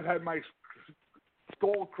 I've had my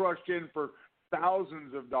skull crushed in for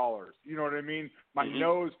thousands of dollars. You know what I mean? My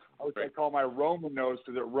nose, I call my Roman nose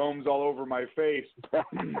because it roams all over my face.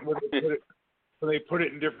 when they put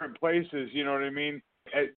it in different places, you know what I mean?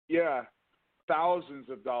 Thousands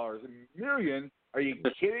of dollars. $1 million? Are you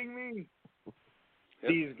kidding me?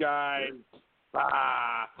 These guys.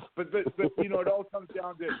 But But it all comes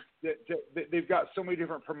down to that they've got so many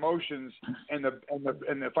different promotions and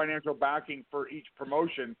the financial backing for each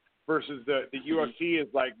promotion versus the UFC is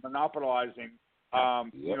like monopolizing.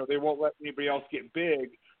 They won't let anybody else get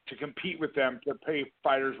big to compete with them to pay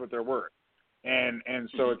fighters what they're worth, and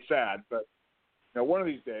so it's sad. But one of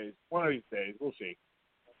these days, we'll see.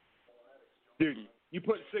 Dude, you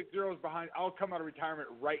put 6 zeros behind, I'll come out of retirement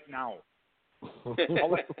right now.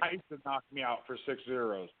 I'll let Tyson knock me out for 6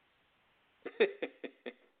 zeros.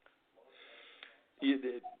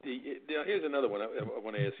 Here's another one I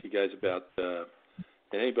want to ask you guys about. And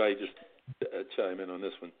anybody just chime in on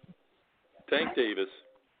this one. Tank Davis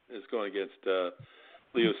is going against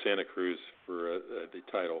Leo Santa Cruz for the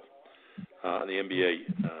title, the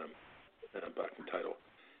NBA boxing title,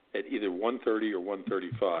 at either 130 or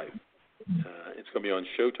 135. It's going to be on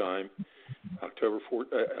Showtime, October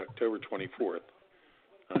 24th.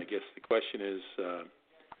 I guess the question is,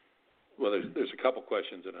 there's a couple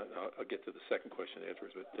questions, and I'll get to the second question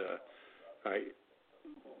afterwards. But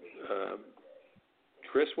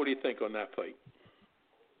Chris, what do you think on that fight?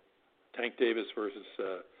 Tank Davis versus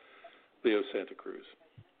Leo Santa Cruz.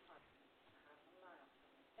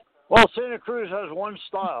 Well, Santa Cruz has one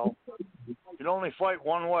style. You can only fight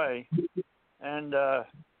one way, and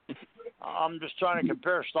I'm just trying to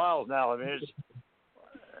compare styles now. I mean, it's,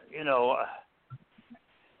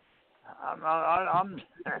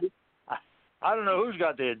 I don't know who's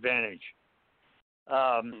got the advantage.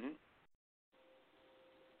 I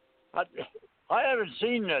haven't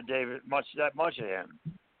seen that much of him.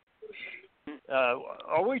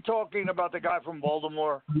 Are we talking about the guy from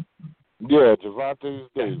Baltimore? Yeah, Gervonta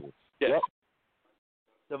Davis. Yes. Yep.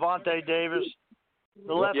 Devontae Davis,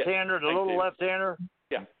 the left-hander, the little left-hander.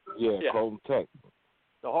 Yeah. Yeah, Colton Tech.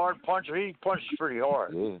 The hard puncher. He punches pretty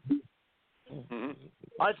hard. Yeah. Mm-hmm.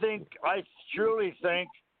 I truly think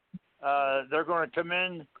they're going to come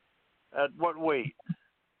in at what weight?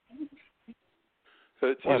 So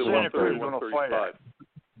it's either Santa 130 Cruz or going to fight 135.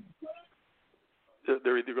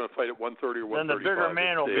 They're either going to fight at 130 or 135. Then the bigger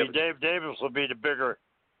man will be Dave Davis. Will be the bigger.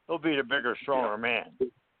 He'll be the bigger, stronger man.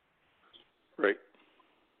 Right.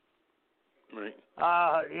 Right.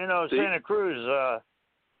 Santa Cruz.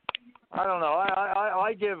 I don't know.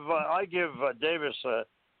 I give Davis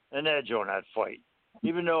an edge on that fight,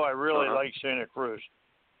 even though I really like Santa Cruz.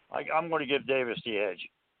 I'm going to give Davis the edge.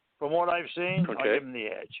 From what I've seen, I give him the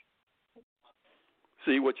edge.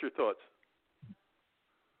 See, what's your thoughts?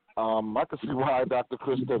 I can see why Dr.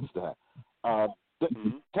 Chris thinks that.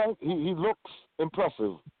 Tank, he looks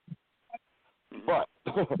impressive, but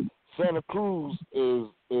Santa Cruz is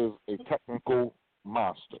a technical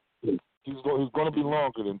monster. He's going to be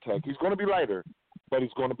longer than Tank. He's going to be lighter, but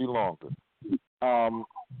he's going to be longer.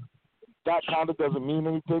 That kind of doesn't mean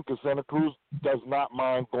anything because Santa Cruz does not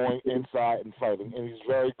mind going inside and fighting, and he's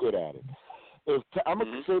very good at it. I'm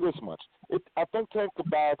going to say this much. I think Tank could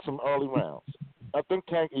bag some early rounds. I think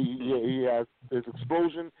Tank, he has his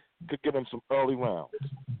explosion could get him some early rounds.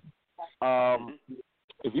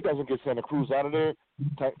 If he doesn't get Santa Cruz out of there,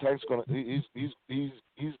 Tank's gonna he's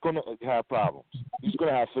gonna have problems. He's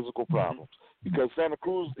gonna have physical problems because Santa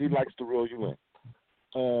Cruz, he likes to reel you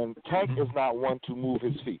in, and Tank is not one to move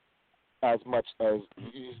his feet as much as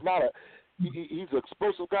he's not he's an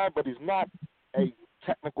explosive guy, but he's not a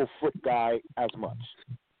technical foot guy as much.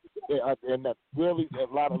 And that really,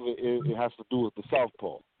 a lot of it has to do with the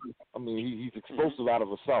southpaw. I mean, he's explosive out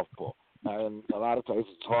of a southpaw, and a lot of times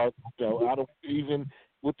it's hard. Even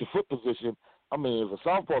with the foot position, I mean, if a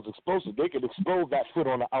southpaw is explosive, they can explode that foot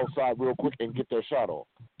on the outside real quick and get their shot off.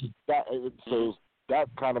 So that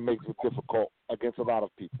kind of makes it difficult against a lot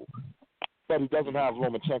of people. But he doesn't have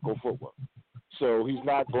Lomachenko footwork, so he's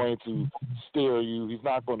not going to steer you. He's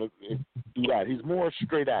not going to do that. He's more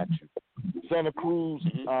straight at you. Santa Cruz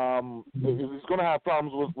is going to have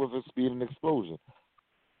problems with his speed and explosion.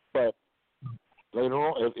 But later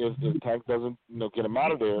on, if Tank doesn't get him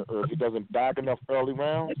out of there, or if he doesn't bag enough early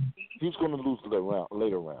rounds, he's going to lose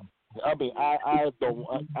later round. I mean, I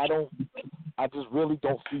just really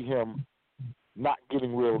don't see him not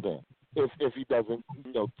getting reeled in if he doesn't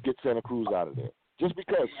get Santa Cruz out of there. Just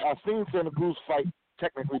because I've seen Santa Cruz fight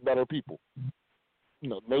technically better people.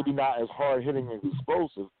 Maybe not as hard hitting and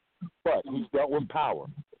explosive, but he's dealt with power.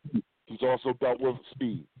 He's also dealt with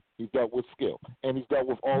speed. He's dealt with skill. And he's dealt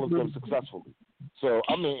with all of them successfully. So,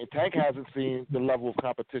 I mean, Tank hasn't seen the level of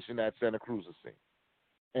competition that Santa Cruz has seen.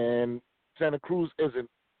 And Santa Cruz isn't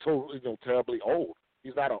totally, terribly old.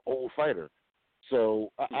 He's not an old fighter.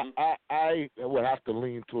 So, I would have to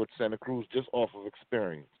lean towards Santa Cruz just off of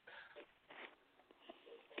experience.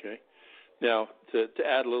 Okay. Now, to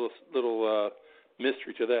add a little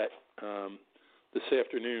mystery to that. This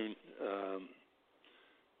afternoon,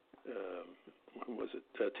 what was it?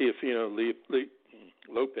 Teofimo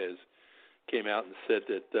Lopez came out and said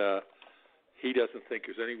that he doesn't think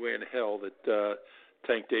there's any way in hell that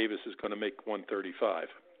Tank Davis is going to make 135,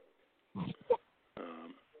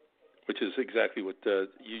 which is exactly what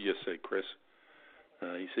you just said, Chris.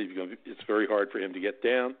 He said it's very hard for him to get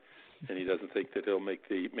down, and he doesn't think that he'll make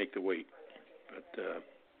the weight. But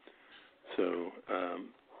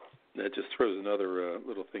that just throws another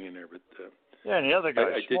little thing in there. But yeah, and the other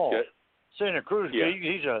guy's small. Santa Cruz, yeah.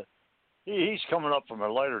 he's coming up from a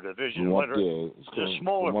lighter division. He's a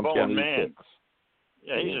smaller bone man.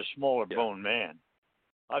 Yeah, he's a smaller yeah. bone man.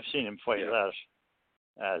 I've seen him fight less,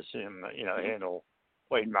 as him, handle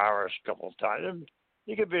Wade Maris a couple of times.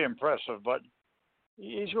 He could be impressive, but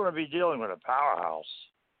he's going to be dealing with a powerhouse.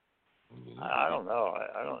 I don't know.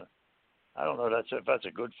 I don't know if that's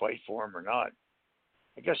a good fight for him or not.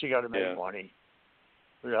 I guess you got to make money.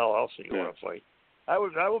 Who the hell else are you going to fight? That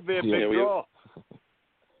would be a big draw.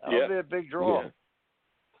 That would be a big draw.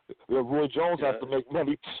 Yeah, Roy Jones has to make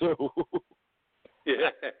money too.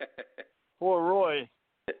 Yeah. Poor Roy.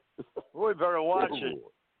 Roy better watch it.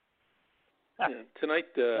 Tonight,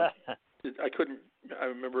 I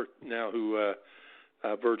remember now who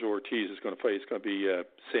Virgil Ortiz is going to fight. It's going to be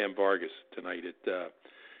Sam Vargas tonight at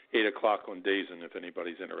 8 o'clock on DAZN, if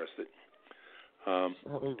anybody's interested.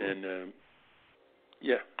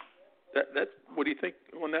 That. What do you think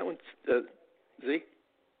on that one, Z?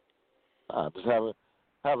 I just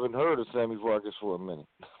haven't heard of Sammy Vargas for a minute.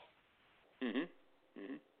 Mhm.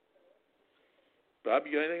 Bob,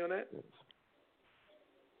 you got anything on that?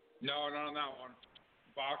 No, not on that one.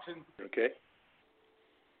 Boxing? Okay.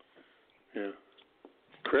 Yeah.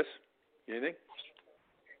 Chris, anything?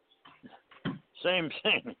 Same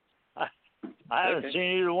thing. I haven't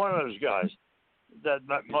seen either one of those guys that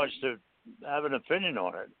much to have an opinion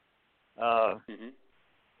on it.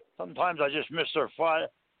 Sometimes I just miss their fight.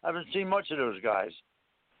 I haven't seen much of those guys.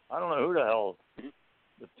 I don't know who the hell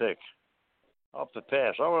to pick. Off the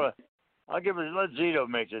pass. I'll give it. Let Zito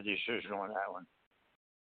make the decision on that one.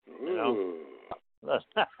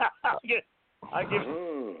 I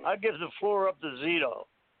give the floor up to Zito.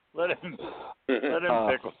 Let him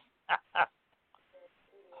pick.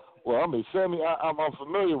 Well, I mean, Sammy. I'm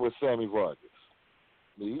familiar with Sammy Vargas.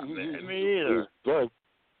 Me either.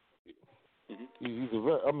 He's a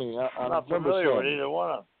very. I mean, I'm not familiar with either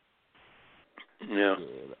one of them. Yeah.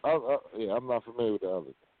 I'm not familiar with the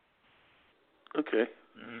others. Okay.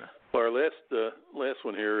 Well, our last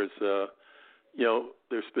one here is,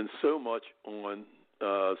 there's been so much on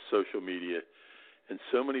social media, and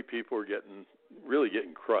so many people are really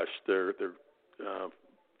getting crushed. They're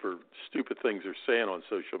for stupid things they're saying on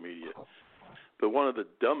social media. But one of the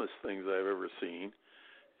dumbest things I've ever seen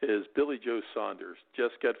is Billy Joe Saunders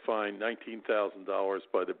just got fined $19,000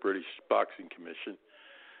 by the British Boxing Commission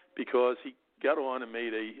because he got on and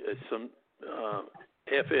made some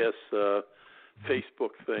half-ass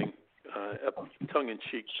Facebook thing, a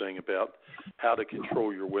tongue-in-cheek thing about how to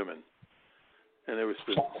control your women. And there was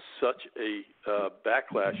such a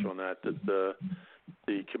backlash on that the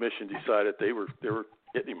commission decided they were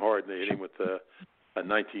hitting him hard, and they hit him with a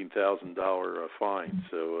 $19,000 fine.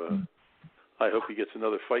 So I hope he gets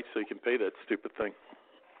another fight so he can pay that stupid thing.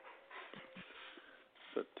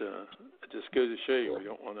 But it just goes to show you we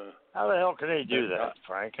don't want to. How the hell can they do that,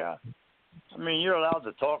 Frank? I mean, you're allowed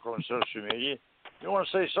to talk on social media. You want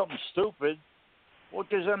to say something stupid, what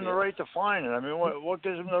gives them the right to fine it? I mean, what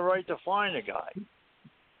gives them the right to fine a guy? You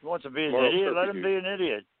want to be an idiot? Let him be an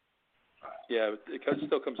idiot. Yeah, it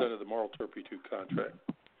still comes under the moral turpitude contract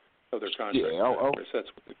of their contract. Yeah,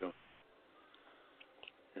 that's what they're doing.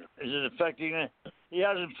 Yeah. Is it affecting it? He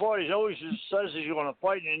hasn't fought. He always says he's going to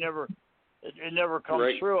fight, and it never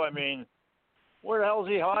comes through. I mean, where the hell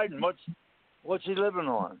is he hiding? What's he living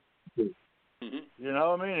on? You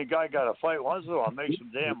know what I mean? The guy got to fight once in a while, make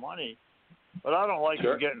some damn money. But I don't like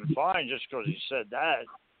him getting fined just because he said that.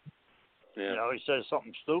 Yeah. He says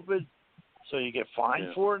something stupid, so you get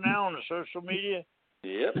fined for it now on the social media?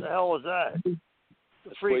 Yep. What the hell is that?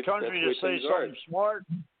 The free country to say something smart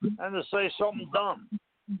and to say something dumb.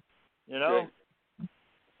 Yep.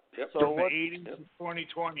 So from the 80s to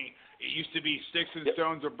 2020, it used to be sticks and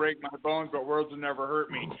stones will break my bones, but words will never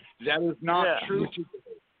hurt me. That is not true today.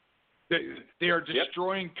 They are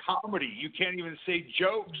destroying comedy. You can't even say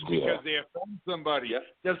jokes because they offend somebody. Yep.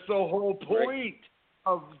 That's the whole point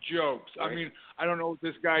of jokes. Right. I mean, I don't know what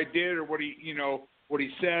this guy did or what he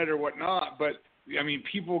said or whatnot, but I mean,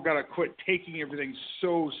 people got to quit taking everything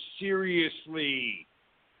so seriously.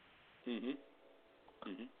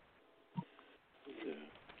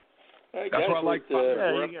 Right, That's guys, why I like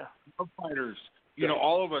fighters. You know,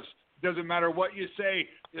 all of us. Doesn't matter what you say.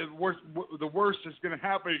 The worst that's going to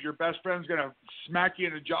happen is your best friend's going to smack you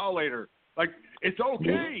in the jaw later. Like, it's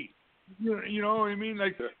okay. You know what I mean?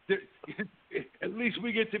 Like, at least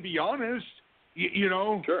we get to be honest. You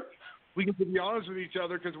know. Sure. We get to be honest with each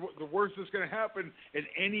other, because the worst that's going to happen in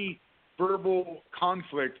any verbal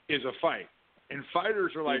conflict is a fight. And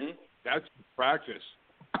fighters are like, that's practice.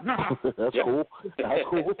 That's cool. That's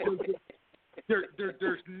cool.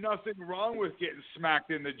 There's nothing wrong with getting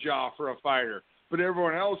smacked in the jaw for a fighter. But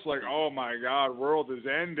everyone else, like, oh, my God, world is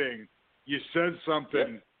ending. You said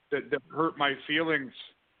something that hurt my feelings.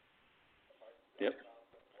 Yep.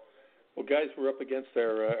 Well, guys, we're up against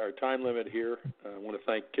our time limit here. I want to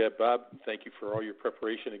thank Bob. Thank you for all your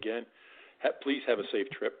preparation again. Please have a safe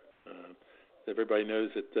trip. Everybody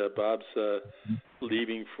knows that Bob's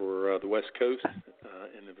leaving for the West Coast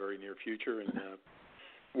in the very near future, and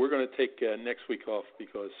we're going to take next week off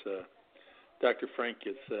because Dr. Frank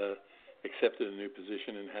has accepted a new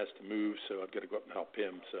position and has to move, so I've got to go up and help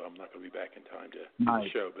him, so I'm not going to be back in time to do the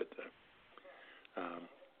show.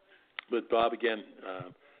 But Bob, again,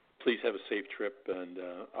 please have a safe trip, and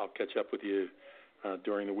I'll catch up with you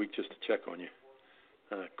during the week just to check on you.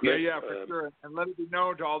 Chris, for sure. And let it be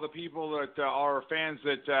known to all the people that are fans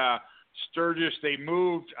that Sturgis, they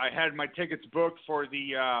moved. I had my tickets booked for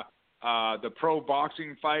the pro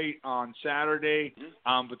boxing fight on Saturday,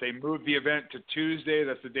 but they moved the event to Tuesday.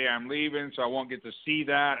 That's the day I'm leaving, so I won't get to see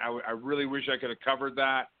that. I really wish I could have covered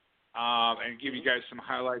that and give you guys some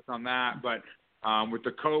highlights on that. But with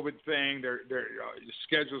the COVID thing, their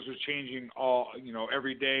schedules are changing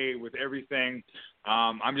every day with everything.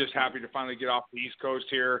 I'm just happy to finally get off the East Coast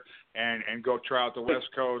here and go try out the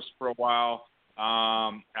West Coast for a while.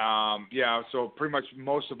 So pretty much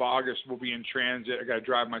most of August we'll be in transit. I got to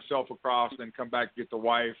drive myself across, then come back and get the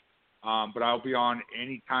wife. But I'll be on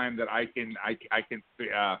any time that I can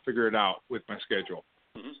figure it out with my schedule.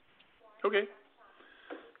 Okay,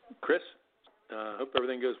 Chris. Hope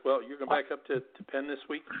everything goes well. You're going back up to Penn this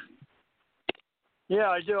week? Yeah,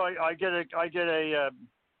 I do. I get a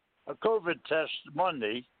COVID test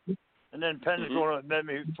Monday, and then Penn's going to admit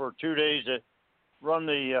me for 2 days to run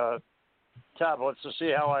the tablets to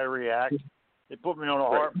see how I react. They put me on a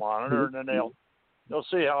heart monitor, and then they'll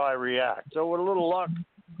see how I react. So with a little luck,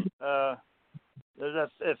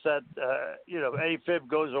 if that AFib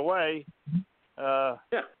goes away,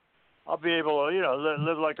 I'll be able to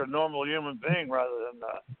live like a normal human being rather than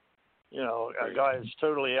a guy that's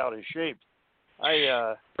totally out of shape.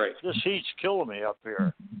 This heat's killing me up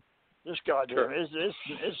here. This goddamn it's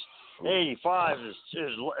 85 is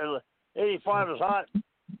hot,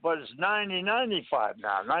 but it's 95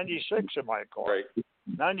 now, 96 in my car,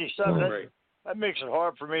 97. That makes it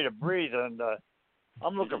hard for me to breathe, and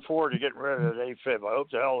I'm looking forward to getting rid of that AFib. I hope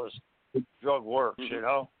the hell this drug works.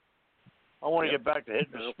 I want to get back to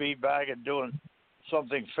hitting the speed bag and doing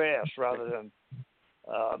something fast rather than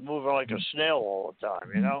moving like a snail all the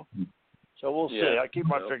time. So we'll see. I keep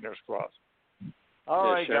my fingers crossed.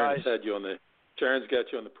 All right, Sharon guys. Sharon's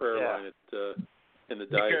got you on the prayer line in the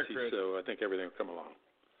diocese, so I think everything will come along.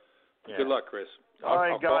 Good luck, Chris. All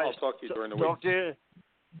right, guys. I'll talk to you during the week.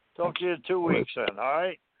 Talk to you in 2 weeks then, all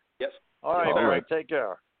right? Yes. All right, Barry. Take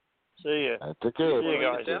care. See you. Take care. See you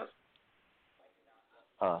guys.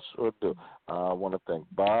 Sure do. I want to thank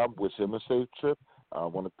Bob, wish him a safe trip. I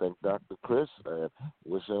want to thank Dr. Chris and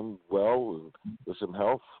wish him well and wish him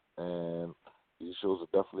health. And these shows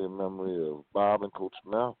are definitely a memory of Bob and Coach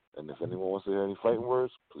Mel. And if anyone wants to hear any fighting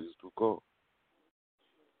words, please do call.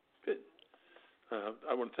 Good.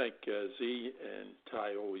 I want to thank Z and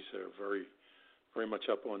Ty. Always are very, very much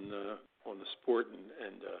up on the sport.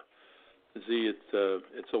 And Z,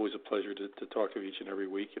 it's always a pleasure to talk to you each and every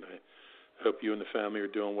week. And I hope you and the family are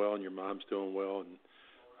doing well and your mom's doing well. And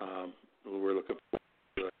we're looking forward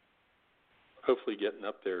to hopefully getting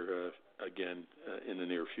up there again in the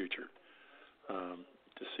near future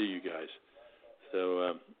to see you guys.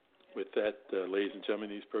 So with that, ladies and gentlemen,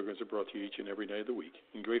 these programs are brought to you each and every night of the week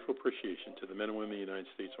in grateful appreciation to the men and women of the United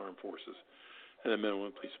States Armed Forces and the men and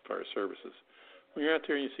women police and fire services. When you're out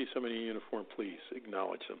there and you see somebody in uniform, please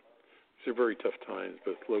acknowledge them. These are very tough times,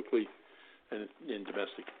 both locally and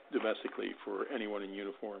domestically for anyone in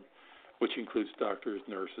uniform, which includes doctors,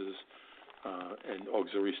 nurses, and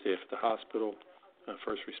auxiliary staff at the hospital,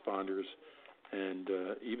 first responders, and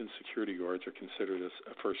even security guards are considered a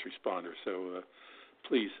first responder. So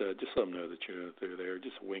please just let them know that they're there,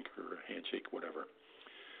 just a wink or a handshake, whatever.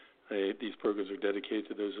 These programs are dedicated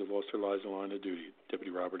to those who lost their lives in the line of duty.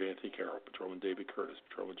 Deputy Robert Anthony Carroll, Patrolman David Curtis,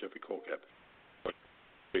 Patrolman Jeffrey Colcap,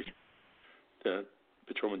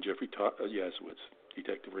 Patrolman Jeffrey Yazowitz,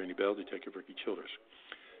 Detective Randy Bell, Detective Ricky Childers,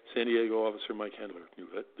 San Diego Officer Mike Handler,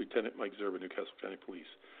 Lieutenant Mike Zerba, Newcastle County Police,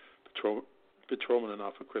 Patrolman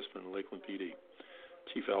Anafa Crispin, Lakeland PD,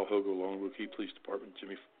 Chief Al Hogo, Long Rookie Police Department,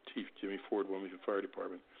 Chief Jimmy Ford, Wilmington Fire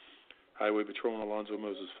Department, Highway Patrolman Alonzo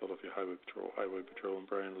Moses, Philadelphia Highway Patrolman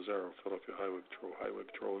Brian Lazaro, Philadelphia Highway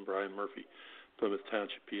Patrolman Brian Murphy, Plymouth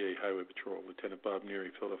Township, PA Highway Patrol, Lieutenant Bob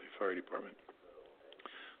Neary, Philadelphia Fire Department,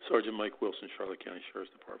 Sergeant Mike Wilson, Charlotte County Sheriff's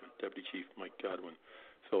Department, Deputy Chief Mike Godwin,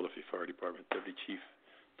 Philadelphia Fire Department,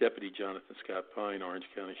 Deputy Jonathan Scott Pine, Orange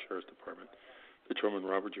County Sheriff's Department, Patrolman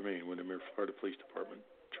Robert Germain, Windermere, Florida Police Department,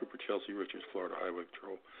 Trooper Chelsea Richards, Florida Highway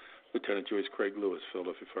Patrol, Lieutenant Joyce Craig Lewis,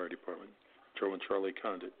 Philadelphia Fire Department, Patrolman Charlie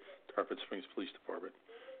Condit, Tarpon Springs Police Department,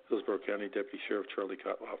 Hillsborough County Deputy Sheriff Charlie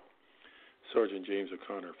Kotloff, Sergeant James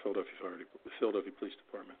O'Connor, Philadelphia Police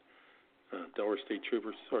Department, Delaware State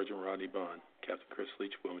Trooper Sergeant Rodney Bond, Captain Chris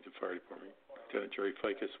Leach, Wilmington Fire Department, Lieutenant Jerry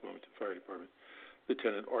Ficus, Wilmington Fire Department,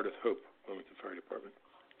 Lieutenant Ardith Hope, Wilmington Fire Department,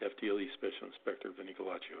 FDLE Special Inspector Vinny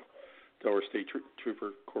Galaccio, Delaware State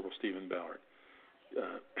Trooper Corporal Stephen Ballard,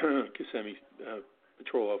 Kissimmee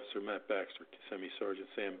Patrol Officer Matt Baxter, Kissimmee Sergeant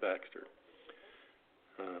Sam Baxter,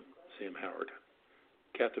 Sam Howard,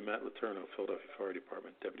 Captain Matt Letourneau, Philadelphia Fire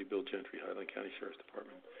Department, Deputy Bill Gentry, Highland County Sheriff's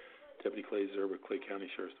Department, Deputy Clay Zerba, Clay County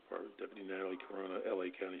Sheriff's Department, Deputy Natalie Corona, LA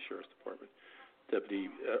County Sheriff's Department, Deputy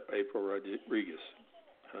April Rodriguez,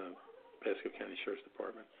 Pasco County Sheriff's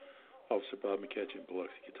Department, Officer Bob McKetchin,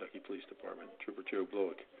 Biloxi, Kentucky Police Department, Trooper Joe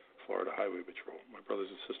Blowick, Florida Highway Patrol. My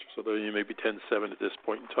brothers and sisters, although you may be 10-7 at this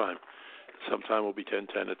point in time, sometime we'll be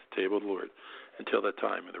 10-10 at the table of the Lord. Until that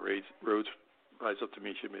time, may the roads rise up to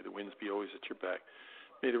meet you, may the winds be always at your back.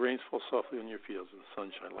 May the rains fall softly on your fields and the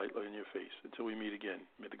sun shine lightly on your face. Until we meet again,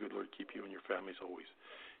 may the good Lord keep you and your families always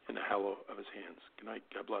in the hallow of his hands. Good night,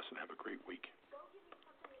 God bless, and have a great week.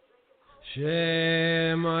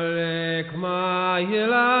 Shem Alek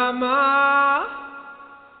Ma'ilama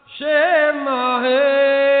Shem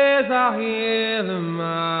Ahezahilma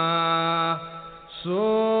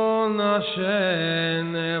Son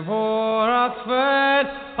Hashem Nevorat Fen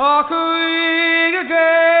Hakuig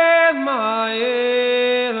Again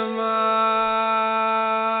Ma'ilma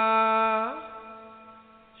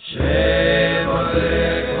Shem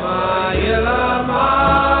Alek Ma'ilama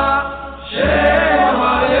Shem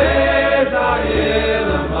Ahezahilma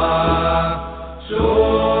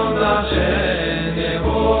Son Hashem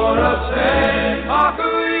Nevorat Fen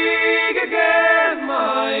Hakuig Again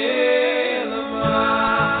Ma'ilma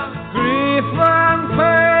Grief and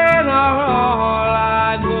pain are all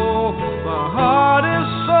I know. My heart is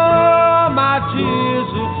sore, my tears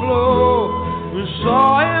will flow. We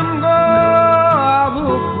saw him go, I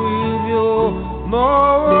look with you. No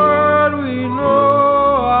word we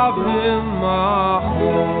know of him, my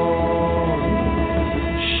home.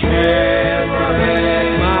 Shema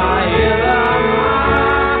Ma'ilama,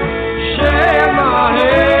 Shema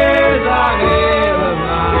Hezahilama,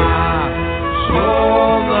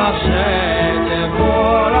 Som Hashem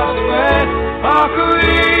Nevorat Fen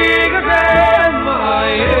Hakuig Again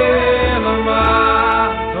Ma'ilama.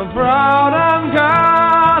 The proud and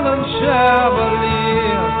gallant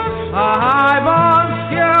Chevalier, a high-born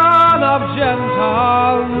scion of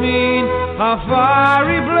gentle mien, a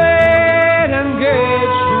fiery blade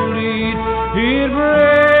engaged to lead, he'd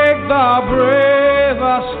break the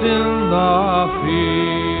bravest in the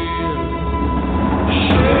field.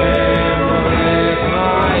 Shema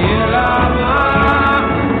Ma'ilama,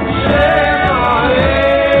 Shema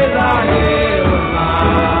Hezahilma,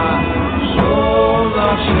 Son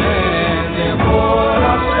Hashem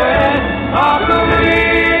Nevorat Fen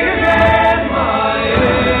Hakuig Again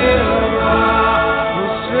Ma'ilma.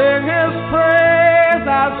 We'll sing his praise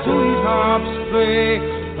as sweet harps play,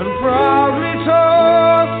 and proudly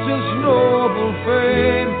toast his noble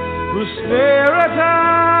fame. With spirit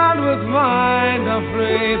and with mind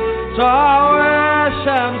aflame, prowess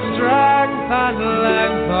and strength and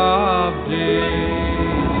length of days.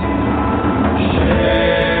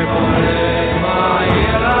 Shema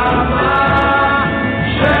Ma'ilama,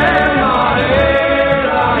 Shema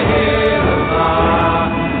Hezahilma,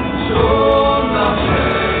 Son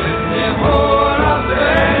Hashem Nevorat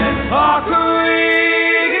Fen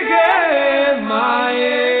Hakuig Again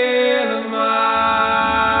Ma'ilma.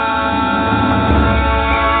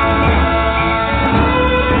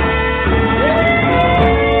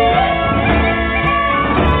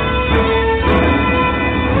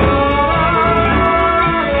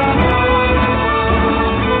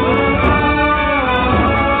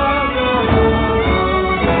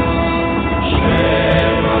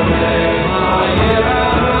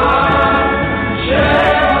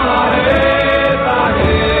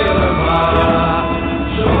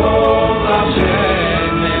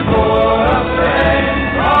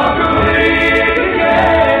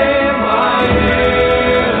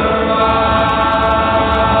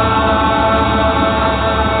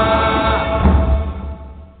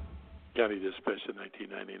 dispatched in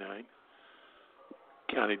 1999.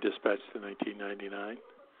 County dispatched in 1999.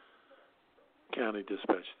 County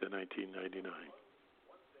dispatched in 1999.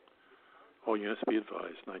 All units be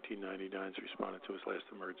advised, 1999's responded to his last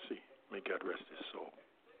emergency. May God rest his soul.